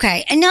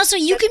 Okay. And also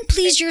you can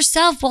please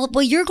yourself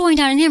while you're going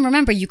down on him.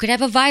 Remember, you could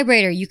have a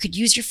vibrator. You could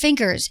use your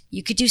fingers.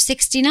 You could do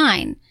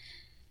 69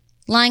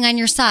 lying on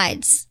your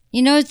sides.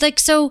 It's like,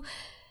 so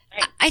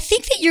I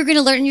think that you're going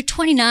to learn. You're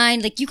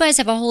 29. Like you guys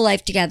have a whole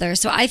life together.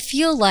 So I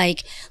feel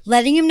like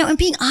letting him know and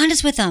being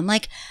honest with him.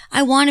 Like,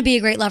 I want to be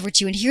a great lover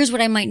to you. And here's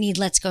what I might need.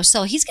 Let's go.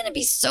 So he's going to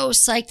be so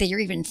psyched that you're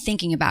even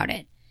thinking about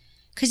it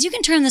because you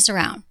can turn this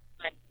around.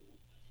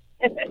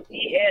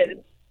 He is.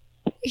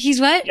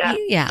 He's what?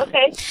 Yeah.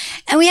 Okay.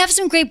 And we have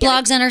some great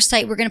blogs on our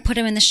site. We're going to put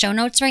them in the show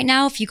notes right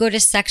now. If you go to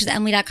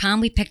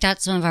sexwithemily.com, we picked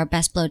out some of our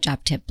best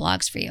blowjob tip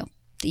blogs for you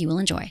that you will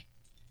enjoy.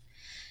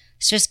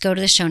 So just go to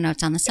the show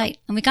notes on the site.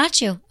 And we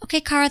got you. Okay,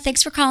 Kara,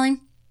 thanks for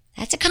calling.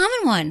 That's a common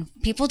one.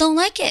 People don't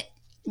like it.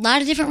 A lot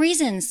of different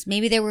reasons.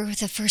 Maybe they were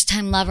with a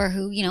first-time lover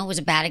who, was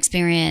a bad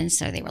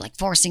experience, or they were like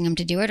forcing them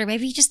to do it, or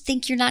maybe you just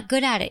think you're not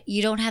good at it.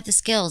 You don't have the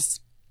skills.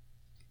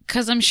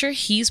 Because I'm sure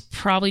he's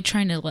probably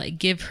trying to like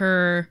give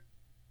her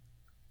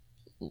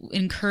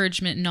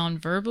encouragement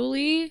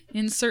non-verbally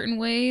in certain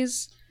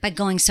ways. By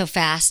going so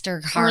fast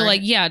or hard. Or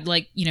like, yeah,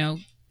 like, you know,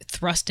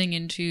 thrusting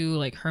into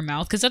like her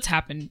mouth. Because that's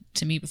happened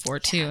to me before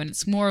too. And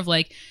it's more of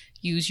like,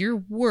 use your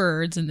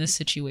words in this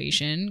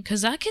situation.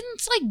 Because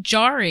it's like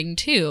jarring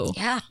too.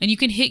 Yeah. And you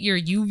can hit your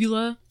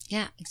uvula.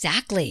 Yeah,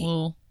 exactly.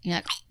 Little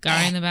like,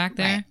 guy in the back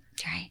there.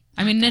 Right.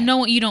 I mean,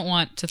 no, you don't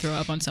want to throw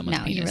up on someone's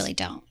penis. No, you really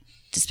don't.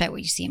 Despite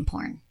what you see in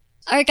porn.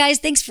 All right, guys,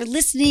 thanks for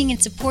listening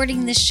and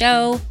supporting the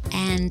show.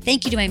 And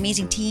thank you to my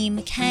amazing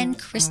team, Ken,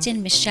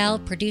 Kristen, Michelle,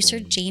 producer,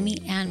 Jamie,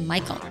 and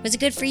Michael. Was it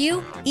good for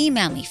you?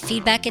 Email me,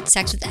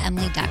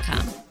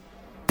 feedback@sexwithemily.com.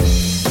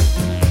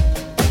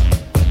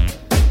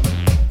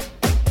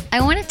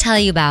 I want to tell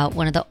you about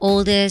one of the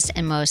oldest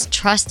and most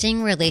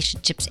trusting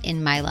relationships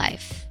in my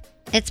life.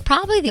 It's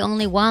probably the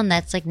only one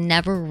that's like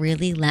never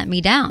really let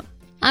me down.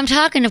 I'm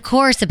talking, of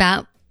course,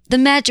 about the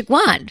magic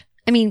wand.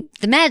 I mean,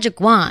 the magic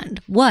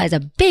wand was a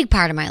big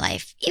part of my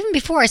life, even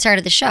before I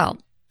started the show.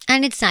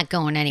 And it's not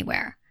going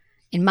anywhere.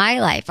 In my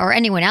life, or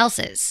anyone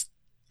else's.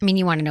 I mean,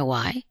 you want to know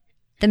why?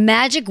 The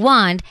magic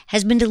wand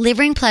has been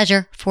delivering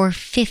pleasure for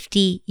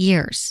 50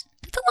 years.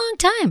 That's a long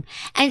time.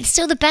 And it's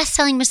still the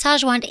best-selling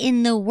massage wand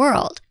in the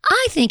world.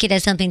 I think it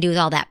has something to do with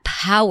all that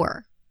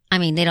power. I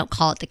mean, they don't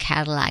call it the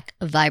Cadillac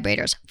of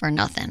vibrators for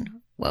nothing.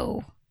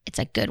 Whoa, it's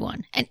a good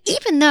one. And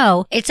even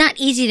though it's not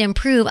easy to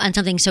improve on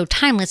something so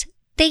timeless,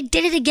 they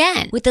did it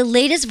again with the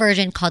latest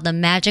version called the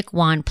Magic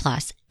Wand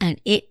Plus, and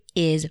it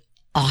is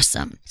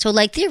awesome. So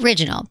like the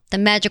original, the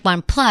Magic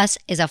Wand Plus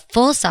is a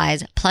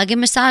full-size plug-in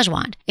massage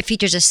wand. It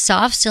features a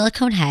soft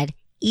silicone head,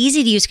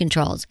 easy-to-use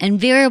controls, and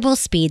variable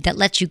speed that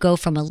lets you go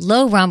from a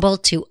low rumble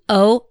to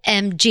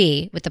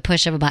OMG with the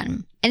push of a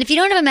button. And if you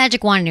don't have a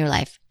magic wand in your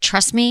life,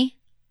 trust me,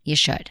 you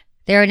should.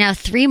 There are now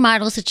 3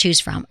 models to choose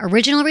from,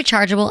 original,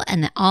 rechargeable,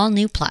 and the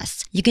all-new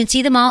Plus. You can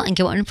see them all and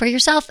get one for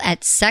yourself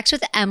at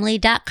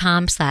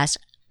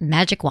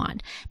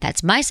sexwithemily.com/magicwand.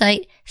 That's my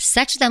site,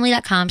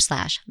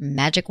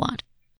 sexwithemily.com/magicwand.